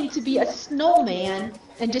going to be a snowman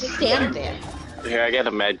and just stand there. Here, I got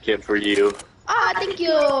a med kit for you. Ah, thank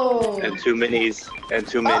you. And 2 minis. And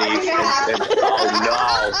 2 minis. And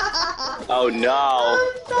oh no.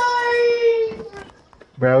 I'm sorry.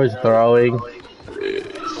 Bro is throwing.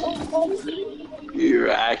 You're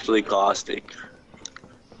actually caustic.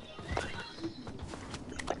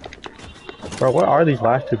 Bro, where are these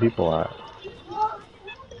last 2 people at?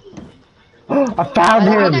 I found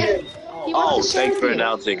him! He wants Oh, to share thanks with for you.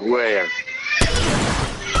 announcing. Where?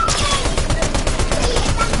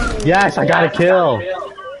 Yes, I got a kill!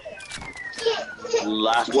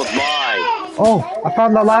 Last was mine. Oh, I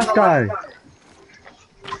found the last guy!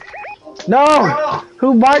 No!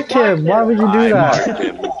 Who marked him? Why would you do I that? marked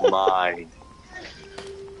him. He's mine.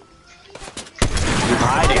 He's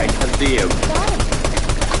hiding. I couldn't see him.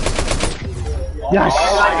 Yes!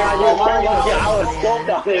 Oh my god, you almost, yeah, I was scoped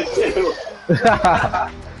on him too.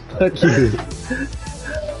 Fuck you.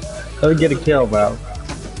 Let me get a kill, bro.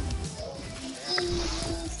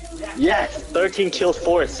 Yes, 13 kills,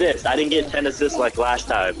 4 assists. I didn't get 10 assists like last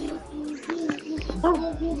time.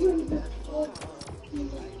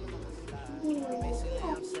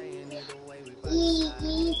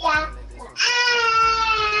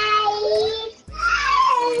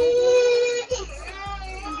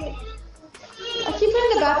 I keep putting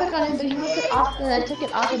the backpack on him, but he wants it off, and I took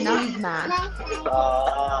it off, and now he's mad.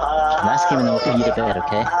 Last game and then we'll put you to bed,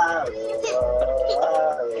 okay?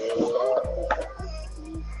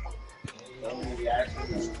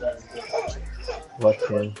 What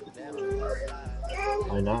game?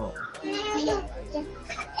 I know.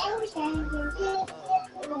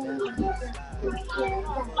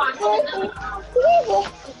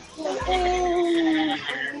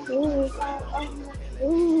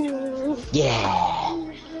 Yeah!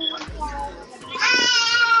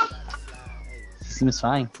 Seems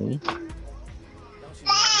fine, see?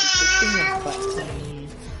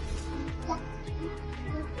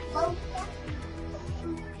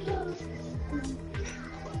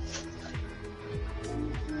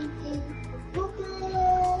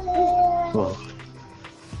 Whoa.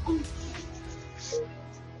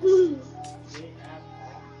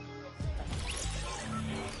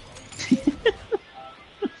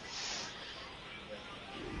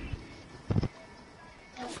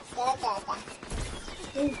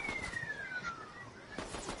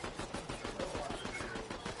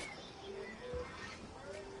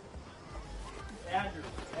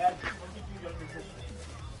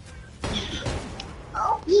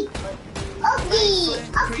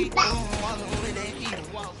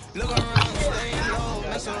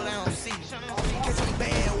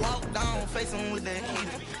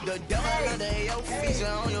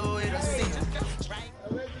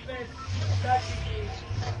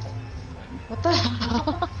 What the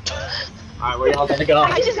hell? Alright, where y'all gonna go?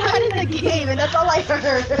 I just got in the game, and that's all I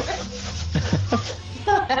heard.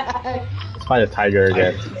 Let's find a tiger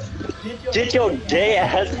again. Get your gay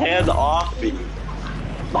ass hands off me.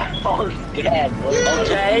 My phone's dead.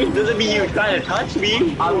 Okay? Doesn't mean you're trying to touch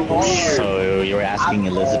me. I'm weird. So you were asking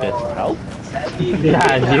Elizabeth for help?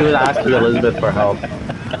 Yeah, he was asking Elizabeth for help.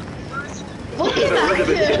 Look at that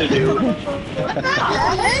kid. What the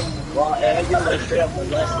heck? Well, Andrew was straight up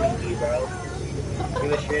molesting me, bro. He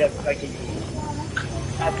was straight up fucking me.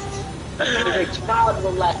 That's a child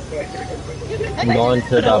molester. I'm going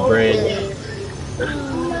to the bridge.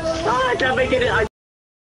 Ah, I can't make it.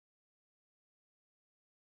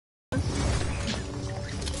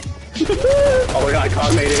 Oh my god,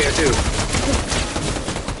 Cog made it here too.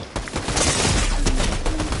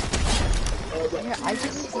 Yeah, I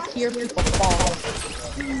just hear people fall.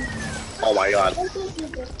 Oh my god. Oh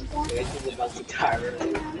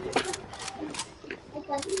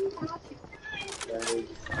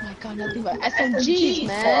my god, nothing but SMGs,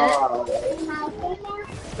 man.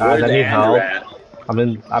 Guys, I need help. I'm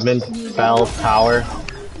in Bell Tower.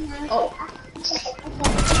 Oh.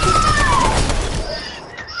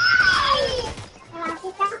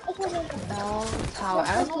 Bell Tower. I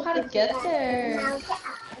don't know how to get there.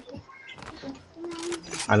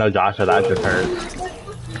 I know Joshua, that just hurt.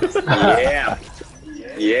 Yeah.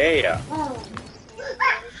 Yeah.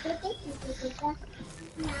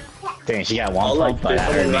 Dang, she got one Oh, pump, but I this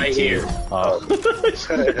heard one me right too. here. Oh.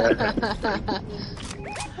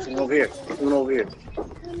 Come over here. Come over here.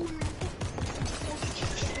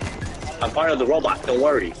 I'm part of the robot. Don't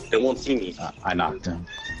worry. They won't see me. I knocked him.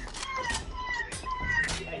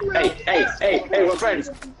 Hey, we're friends.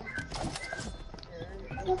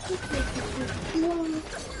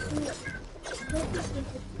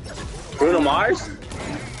 Bruno Mars?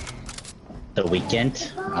 The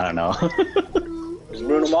Weekend? I don't know. It's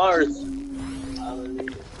Bruno Mars.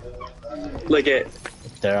 Look at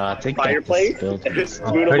They're, I think fireplace. It's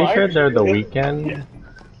I'm Bruno pretty Mars? sure they're the Weekend.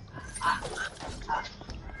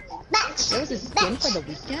 There was a skin for the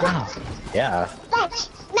weekend? Wow. Yeah.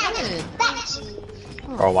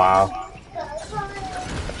 For a while.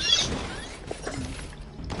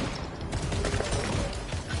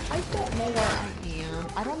 I don't know where I am.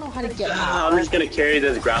 I don't know how to get I'm out. just gonna carry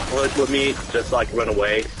this grapple hook with me just so I can run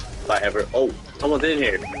away if I ever. Oh, someone's in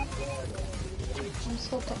here. I'm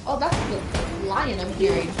so oh, that's the lion I'm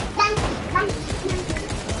hearing.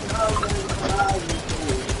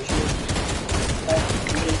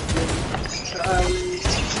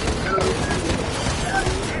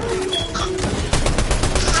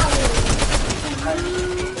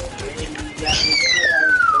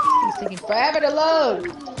 It's taking forever to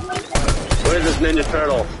load. Where's this Ninja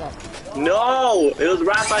Turtle? No! It was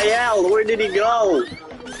Raphael! Where did he go?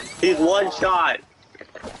 He's one shot.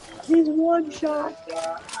 He's one shot.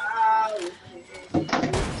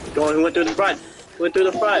 Going, he went through the front. Went through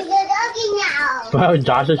the front. Wow,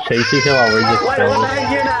 Josh is chasing him while we're just Wait, what the filming.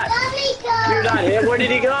 heck? You're not him. Where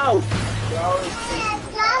did he go?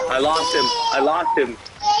 I lost him. I lost him.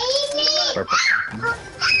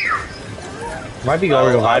 Might be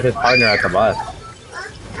going to revive his partner at the bus.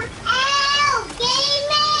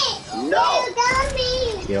 No.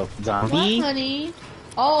 Yo, What, zombie? honey?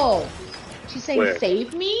 Oh, she's saying Where?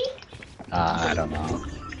 save me? I don't know.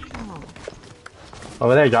 Oh.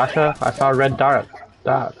 Over there, Joshua. I saw a red dot.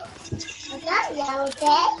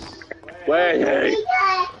 Where is he?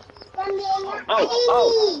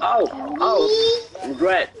 Oh.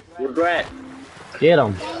 Regret. Get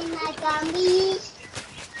him.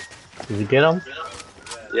 Did you get him?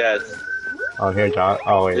 Yes. Oh, here, Josh.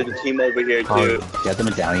 Oh, There's wait. a team over here Oh, too. You got the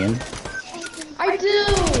medallion? I do!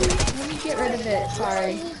 Let me get rid of it,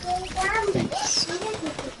 sorry. Thanks.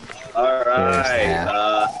 Alright.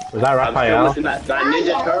 Was that I'm still Raphael? missing that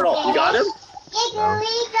Ninja Turtle. You got him?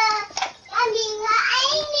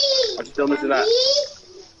 I'm still missing that.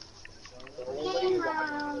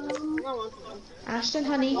 Ashton,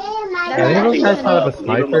 honey. Yeah, I think those guys have a Leave him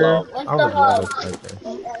sniper. alone. I would love a sniper.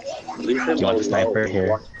 Leave him Do you want the sniper alone.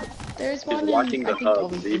 here? There's one in, watching I the think, hub.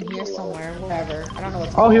 over in here somewhere, wherever. I don't know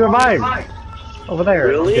what's Oh, he called. revived! Over there.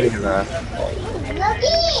 Really? I'm getting his ass.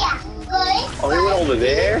 Oh, he went over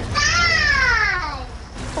there?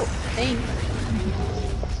 Thanks.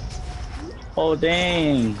 Oh,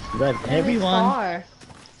 dang. You got everyone. Car.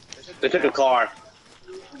 They took a car.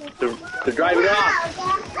 They're driving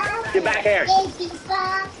off. Get back here. You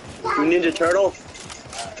Ninja Turtle.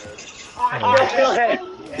 Oh, kill him.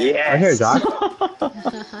 Yes. Right here, Josh.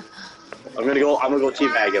 I'm gonna go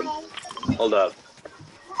teabag him. Hold up.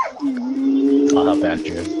 I'll help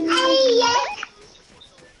Andrew.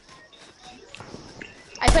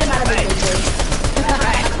 I put him out of his misery.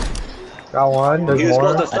 Got one. There's He was more.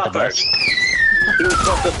 supposed to At the suffer. bus. He was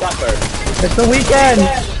supposed to suffer. It's the weekend!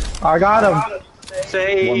 I got him.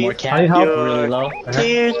 Say One more I need cat. help. Really low.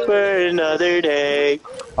 tears for another day.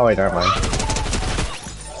 Oh, wait, never mind.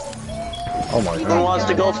 Oh my Who god. wants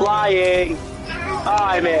to go flying? Oh,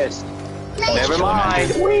 I missed. Never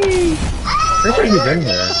mind. Whee! Where's he been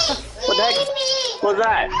here? What the heck? What's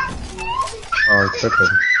that? Oh, he's tripping.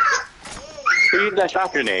 Who used that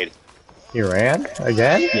shot grenade? He ran?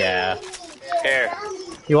 Again? Yeah. Here.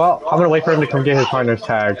 You well, I'm gonna wait for him to come get his partner's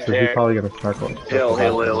tag, so he's Here. probably gonna snorkel. Hill.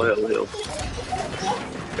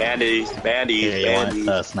 Bandies. Here, you want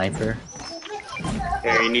a sniper?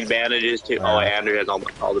 Here, you need bandages too. Oh, Andrew has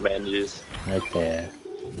all the bandages. Right there.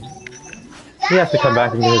 He has to come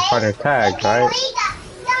back and get his partner's tag, right?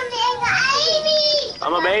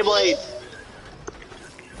 I'm a Beyblade.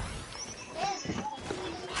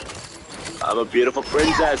 I'm a beautiful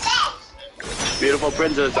princess. Beautiful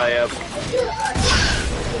princess I am.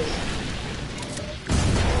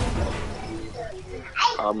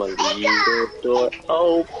 I'm gonna leave the door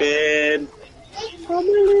open.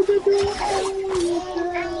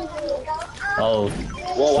 Oh.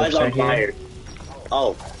 Whoa, why is it on Switch right fire?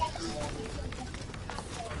 Oh.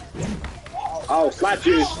 Oh, slap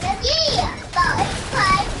juice.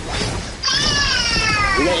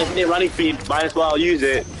 We got infinite running speed. Might as well use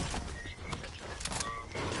it.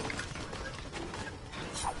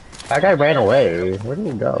 That guy ran away. Where did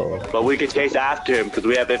he go? But we can chase after him because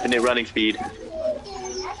we have infinite running speed.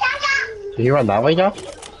 Did he run that way, Josh?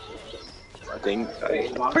 I think.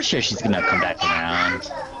 For sure she's gonna come back around.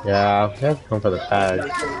 Yeah, he has to come for the tag.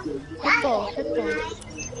 Pitbull.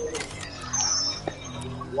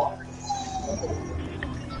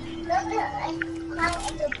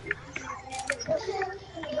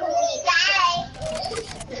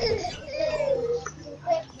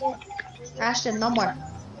 Ashton, no more.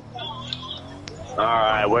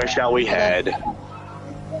 Alright, where shall we head?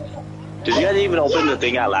 Did you guys even open the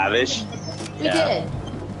thing at Lavish? We Yeah. did.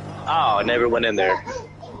 Oh, I never went in there.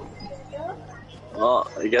 Well,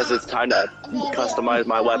 I guess it's time to customize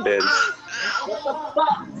my weapons.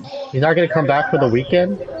 He's not gonna come back for the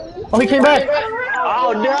weekend? Oh, he came back!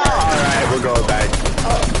 Oh no! Alright, we're going back.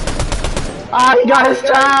 Ah, he got his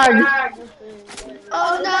tag!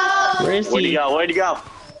 Oh no! Where is Where'd he? you go? Where'd you go?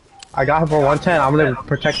 I got him for 110. I'm gonna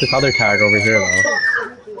protect this other tag over here,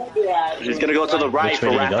 though. He's gonna go to the right Which for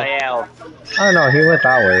way did he go? Raphael. I don't know, he went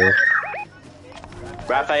that way.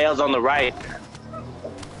 Raphael's on the right.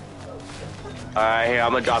 Alright, here,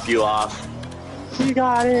 I'm gonna drop you off. You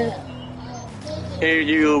got it. Here,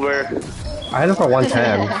 you Uber. I had him for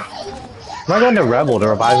 110. Am I going to Rebel to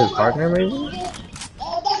revive his partner, maybe?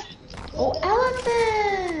 Oh,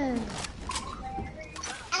 elephant!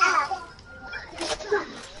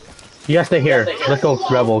 You guys stay here. Let's go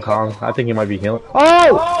Rebel, Kong. I think he might be healing.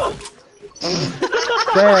 Oh!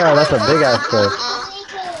 Damn, that's a big ass cliff.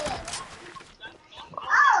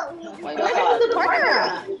 Wait, where's the partner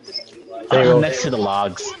at? There you go. Next to the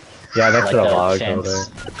logs. Yeah, next to the logs fence. over there.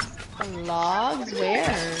 The logs?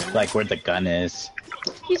 Where? Like where the gun is.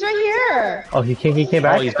 He's right here. Oh, he came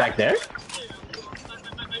back? Oh, he's back there?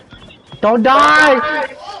 Don't die!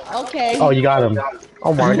 Okay. Oh, you got him.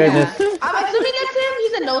 Oh my goodness. I'm assuming that's him.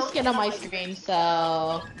 He's a no skin on my screen,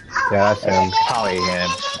 so. Yeah, that's him. Probably him.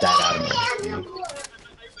 That out of me.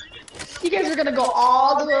 You guys are gonna go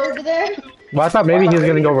all the way over there? Well, I thought maybe he was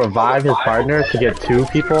gonna go revive his partner to get 2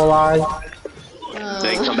 people alive.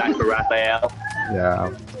 Then come back for Raphael.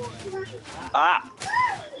 Yeah. Ah!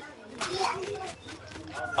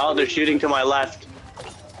 Oh, they're shooting to my left.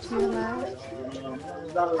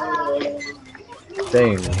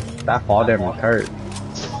 Dang, that fall damage hurt.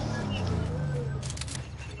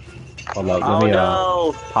 Hold up, Oh let me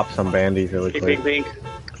no! pop some bandies really Pink, quick. pink, pink.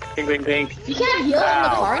 Pink, pink, pink. You can't heal in the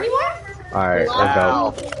car anymore? Alright, let's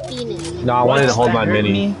Ow. go. No, I wanted to hold my That hurt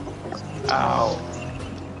mini. me? Ow.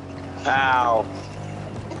 Ow.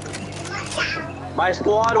 My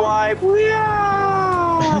squad wipe!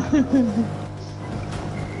 Yeah!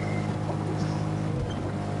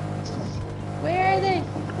 Where are they?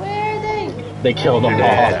 Where are they? They killed them all.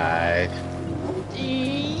 Died.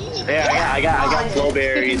 Yeah, I got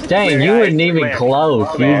flowberries. Dang, Come you here, weren't guys. even Come here. close.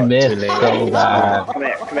 Come You here. missed so bad. Come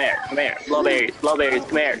here. Flowberries,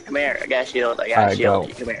 come here. I got shield, I got Alright, shield.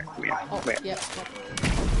 go. Come here. Oh, yep.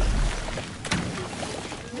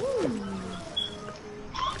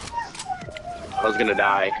 I was gonna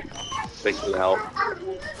die. Thanks for the help.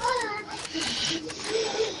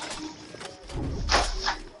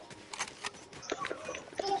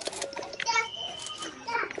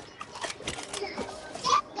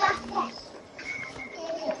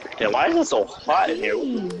 Yeah, why is it so hot in here?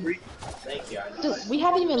 Dude, we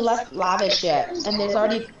haven't even left Lavish yet, and there's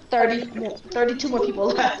already 32 more people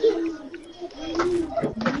left.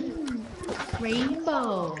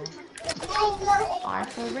 Rainbow. R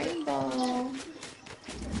for rainbow.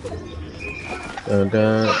 Dun,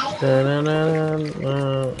 dun, dun, dun, dun,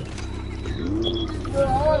 dun.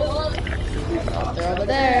 Oh, they're over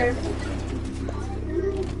there.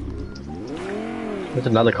 There's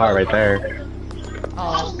another car right there.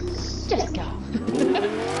 Oh, just go.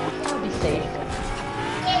 I'll be safe.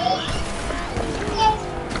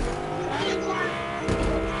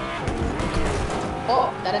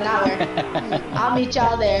 Oh, that did not work. I'll meet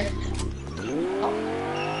y'all there. Oh.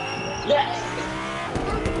 Yes!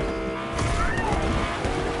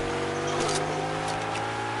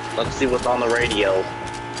 Let's see what's on the radio.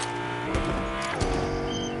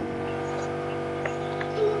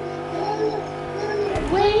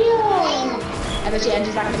 Whale! I bet you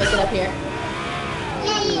Angie's not gonna make it up here.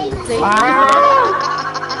 See?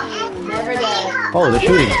 Never does. Oh, they're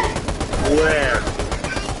shooting. Where?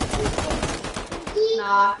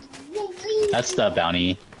 Nah. That's the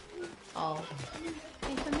bounty. Oh.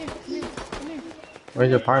 Hey, come here. Where's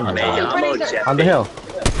your partner? Man, I'm on jet. On the hill.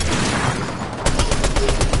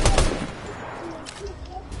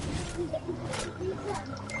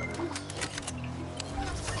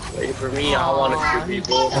 Wait for me, I want to shoot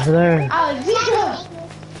people. Over there. Oh,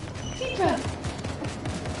 Zebra!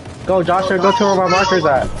 Go, Joshua, go to where my marker's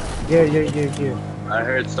at. Yeah. I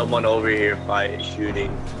heard someone over here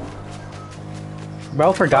shooting.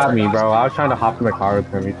 Bro forgot me, bro. I was trying to hop in the car with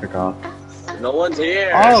him. He took off. No one's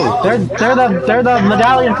here. Oh, they're the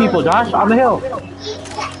medallion people, Josh, on the hill.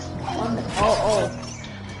 Oh.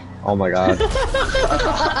 Oh my god.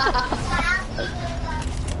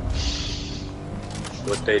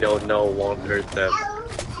 What they don't know won't hurt them.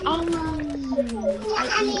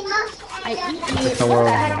 I eat you. Somewhere What the over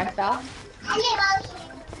heck? I fell.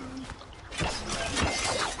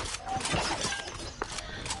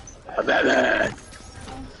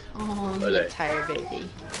 Oh, you get tired, baby.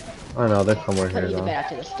 I know, there's somewhere Put here you to though. bed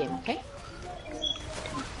after this game, okay?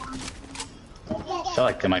 I feel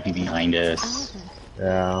like they might be behind us.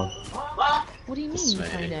 Yeah. What do you This mean, way.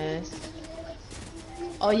 behind us?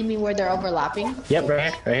 Oh, you mean where they're overlapping? Yep,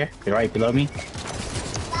 right here. You're right below me. Below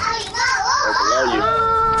you.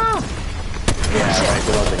 Yeah, right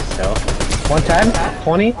below the cell. 110?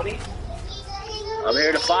 20? I'm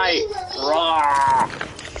here to fight. Raw.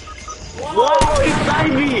 Whoa, he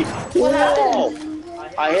sniped me. What Whoa.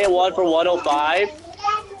 I hit one for 105.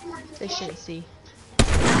 They shouldn't see.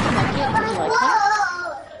 Like it? Would you like one?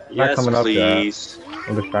 Yes, coming up there. please.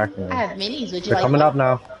 I'm distracting I them. have minis. Would you They're like coming them? up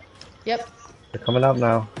now. Yep. They're coming up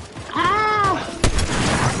now. Ah!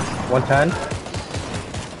 110.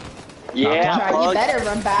 Yeah, Try. You pug. better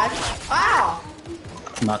run back. Wow.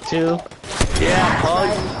 Knock 2. Yeah, pug.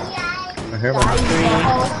 I hear Die, one. you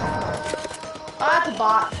butthole. Oh, that's a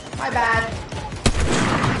bot. My bad.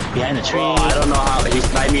 Behind the tree. Bro, I don't know how he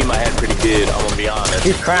sniped me in my head pretty good. I'm gonna be honest.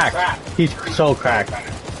 He's cracked. He's so cracked.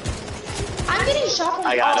 I'm getting shot from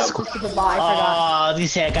I got him. Stupid bot. I forgot. Oh, you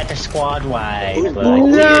say I got the squad wipe. But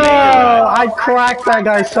No! I cracked that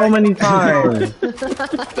guy so many times.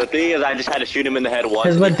 The thing is, I just had to shoot him in the head once.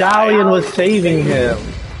 His and he medallion died. was saving him.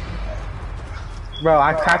 Bro,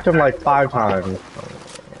 I cracked him like 5 times.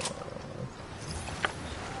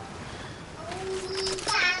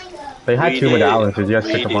 They had We 2 did medallions. Did you guys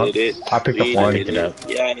We pick them up? did it. I picked We up 1. did it.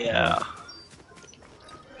 Yeah, yeah.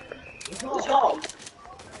 Let's go.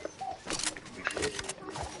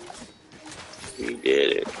 We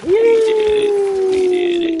did it. We did it. We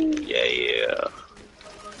did it. Yeah,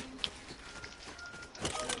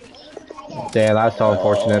 yeah. Damn, that's so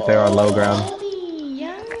unfortunate. They're on low ground.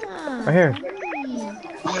 Yeah. Right here.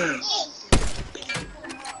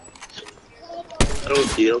 I don't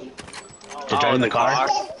feel. They're driving the car.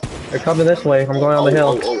 They're coming this way. I'm going on the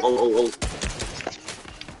hill. Oh.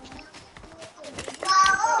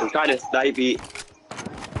 I'm trying to snipe it.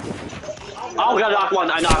 Oh, I knocked one.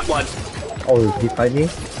 I knocked one. Oh, he fight me?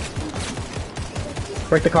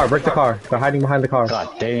 Break the car, break the car. They're hiding behind the car. God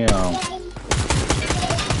damn.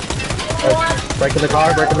 Breaking the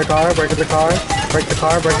car, breaking the car, breaking the car. Break the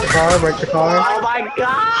car, break the car, break the car. Oh my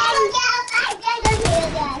god!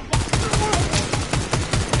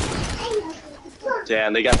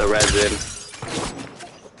 Damn, they got the resin.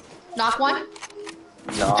 Knock one.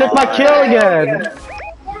 No. Took my kill again!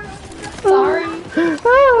 Sorry.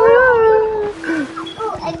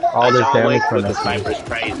 All this John damage Wick from with the this. sniper's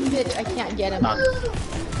crazy. I can't get him. Knock.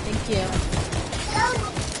 Thank you.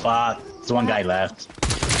 Fuck. There's one guy left.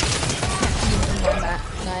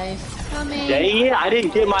 Nice. Coming. Dang it! I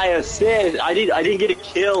didn't get my assist. I didn't get a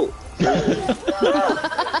kill. I'm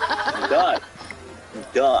done. I'm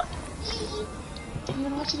done. You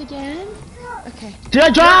wanna watch it again? Okay. Yeah,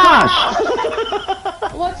 Josh!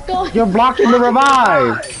 What's going? You're blocking the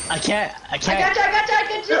revive! I can't. I got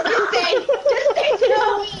you. Just stay.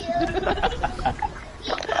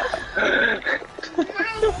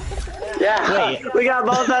 Yeah. Wait. We got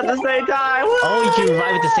both at the same time. Woo! Oh, you can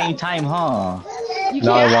revive at the same time, huh? You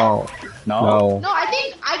No, I can't? won't. No? No. No, I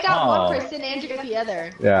think I got Oh. one person, Andrew got the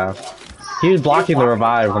other. Yeah. He was blocking the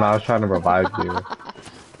revive when I was trying to revive you.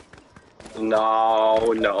 No,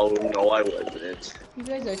 I wasn't. You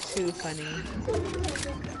guys are too funny.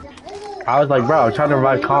 I was like, bro, I'm trying to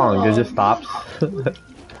revive Kong. It just stops.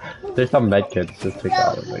 There's some medkits. Just take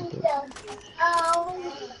out the medkits.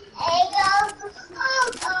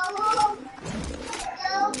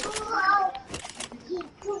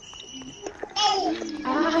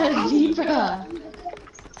 Ah, zebra.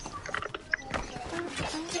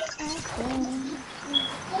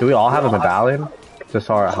 Do we all have a medallion? Just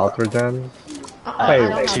our health regen? I Wait.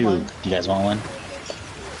 have 2. Do you guys want one?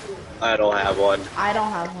 I don't have one. I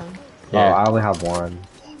don't have one. Oh, I only have 1.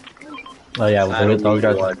 Oh yeah, I don't those need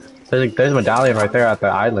guys. one. There's a medallion right there at the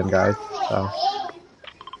island, guys. So.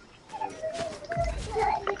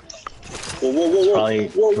 Whoa. Probably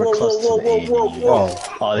we're close to the end. Whoa.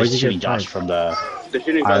 Oh, Where'd they're you shooting get Josh from the They're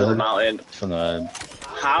shooting from the Island? mountain.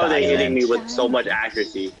 How are they hitting me with so much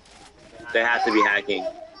accuracy? They have to be hacking.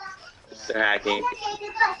 They're hacking.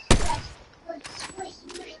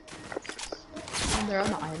 And they're on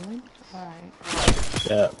the island? Alright.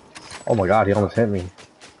 Yeah. Oh my god, he almost hit me.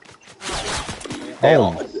 They,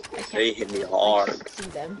 Oh, they hit me hard. See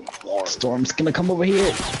them. Hard. Storm's gonna come over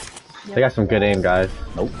here. they got some good aim, guys.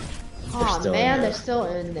 Nope. Oh still man, in they're there. still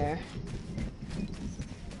in there.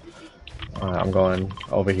 Alright, I'm going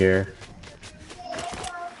over here.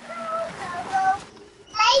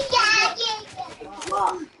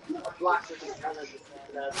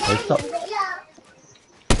 There's still,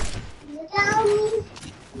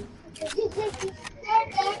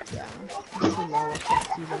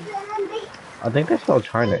 I think they're still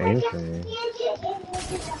trying to aim for me.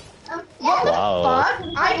 Wow. Fuck?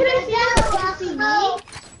 I couldn't see them, but you see me?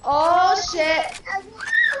 Oh shit.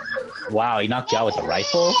 Wow, he knocked you out with a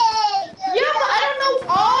rifle? Yeah, but I don't know.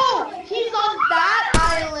 Oh, he's on that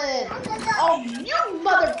island. Oh, you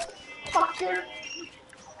motherfucker.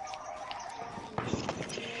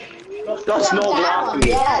 That's no That block one, me.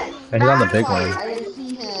 yes. And he's on the That big one. one. I didn't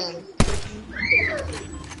see him.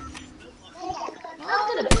 That's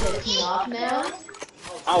gonna piss me off now.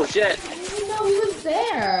 Oh shit. I didn't even know he was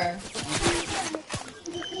there.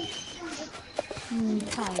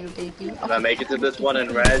 Hi, baby. Can I make it to this one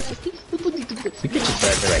in red? You could just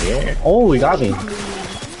rest right here. Oh, he got me. On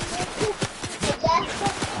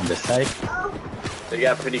this side. They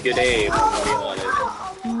got pretty good aim, to be honest.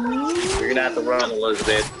 You're gonna have to run,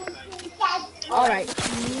 Elizabeth. Alright.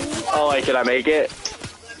 Oh, wait, can I make it?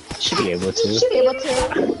 Should be able to. Should be able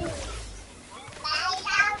to.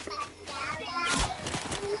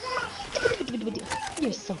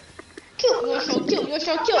 You're so cute. You're so cute. You're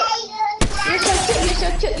so cute. You're so cute. You're so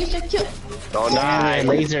cute. You're so cute. Don't Die, die.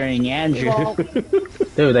 lasering Andrew.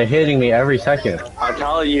 Dude, they're hitting me every second. I'm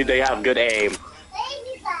telling you, they have good aim.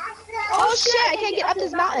 Oh shit! I can't get up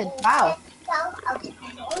this mountain. Wow.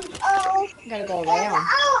 Gotta go around.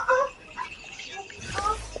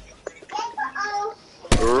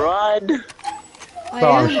 Run!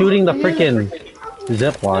 Bro, I'm shooting the freaking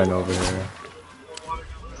zip line over here.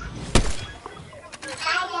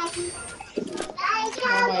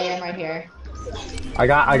 I'm right here. I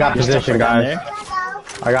got position, guys.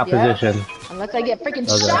 I got Yeah. position. Unless I get freaking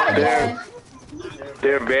Okay. shot again.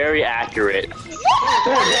 They're very accurate.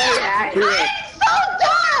 They're very accurate. So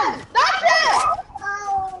done! That's it!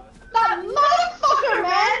 That motherfucker,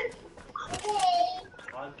 man!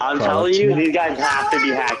 I'm telling you, these guys have to be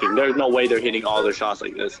hacking. There's no way they're hitting all their shots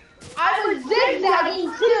like this. I was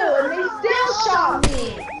zigzagging too, and they still shot me!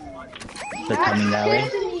 They're coming that way.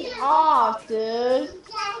 Pissing me off, dude.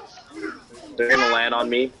 They're gonna land on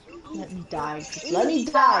me. Let me die. Just let me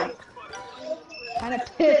die. Kinda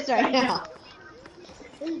pissed right now.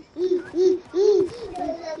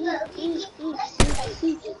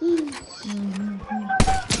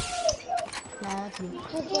 Love you.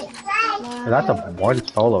 That's a one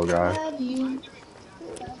solo guy. Love you.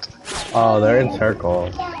 Oh, they're in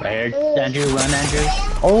circle. Right here, Andrew, run, Andrew.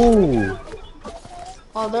 Oh!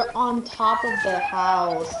 Oh, they're on top of the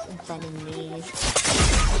house in front of me.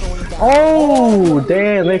 Going down. Oh!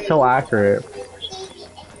 Damn, they're so accurate.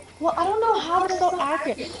 Well, I don't know how they're so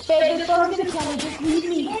accurate. Babe, this one's gonna kill me. Just leave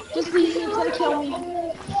me. Just leave me. It's gonna kill me.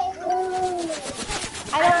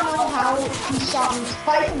 I don't know how he shot me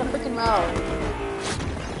twice in the freaking row.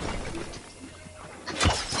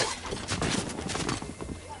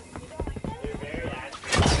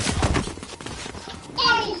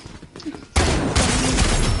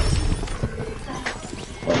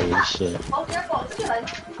 Holy shit.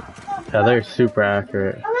 Yeah, they're super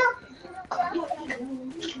accurate.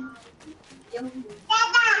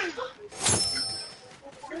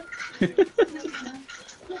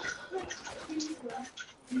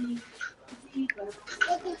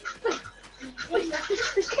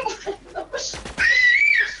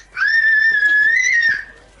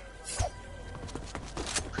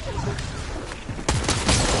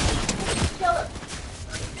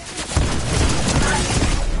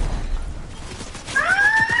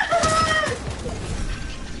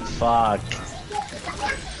 Fuck.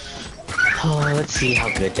 Oh, let's see how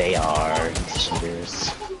good they are, these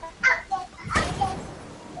shooters.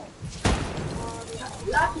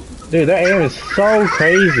 Dude, their aim is so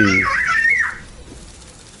crazy.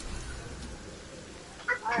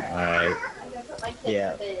 Alright.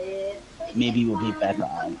 Yeah. Maybe we'll be back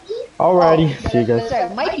on. Alrighty, see you guys.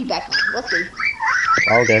 Sorry, might be back on. We'll see.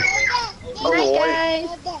 Okay. Good night, guys.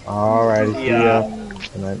 Alrighty, see ya.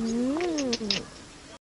 Good night.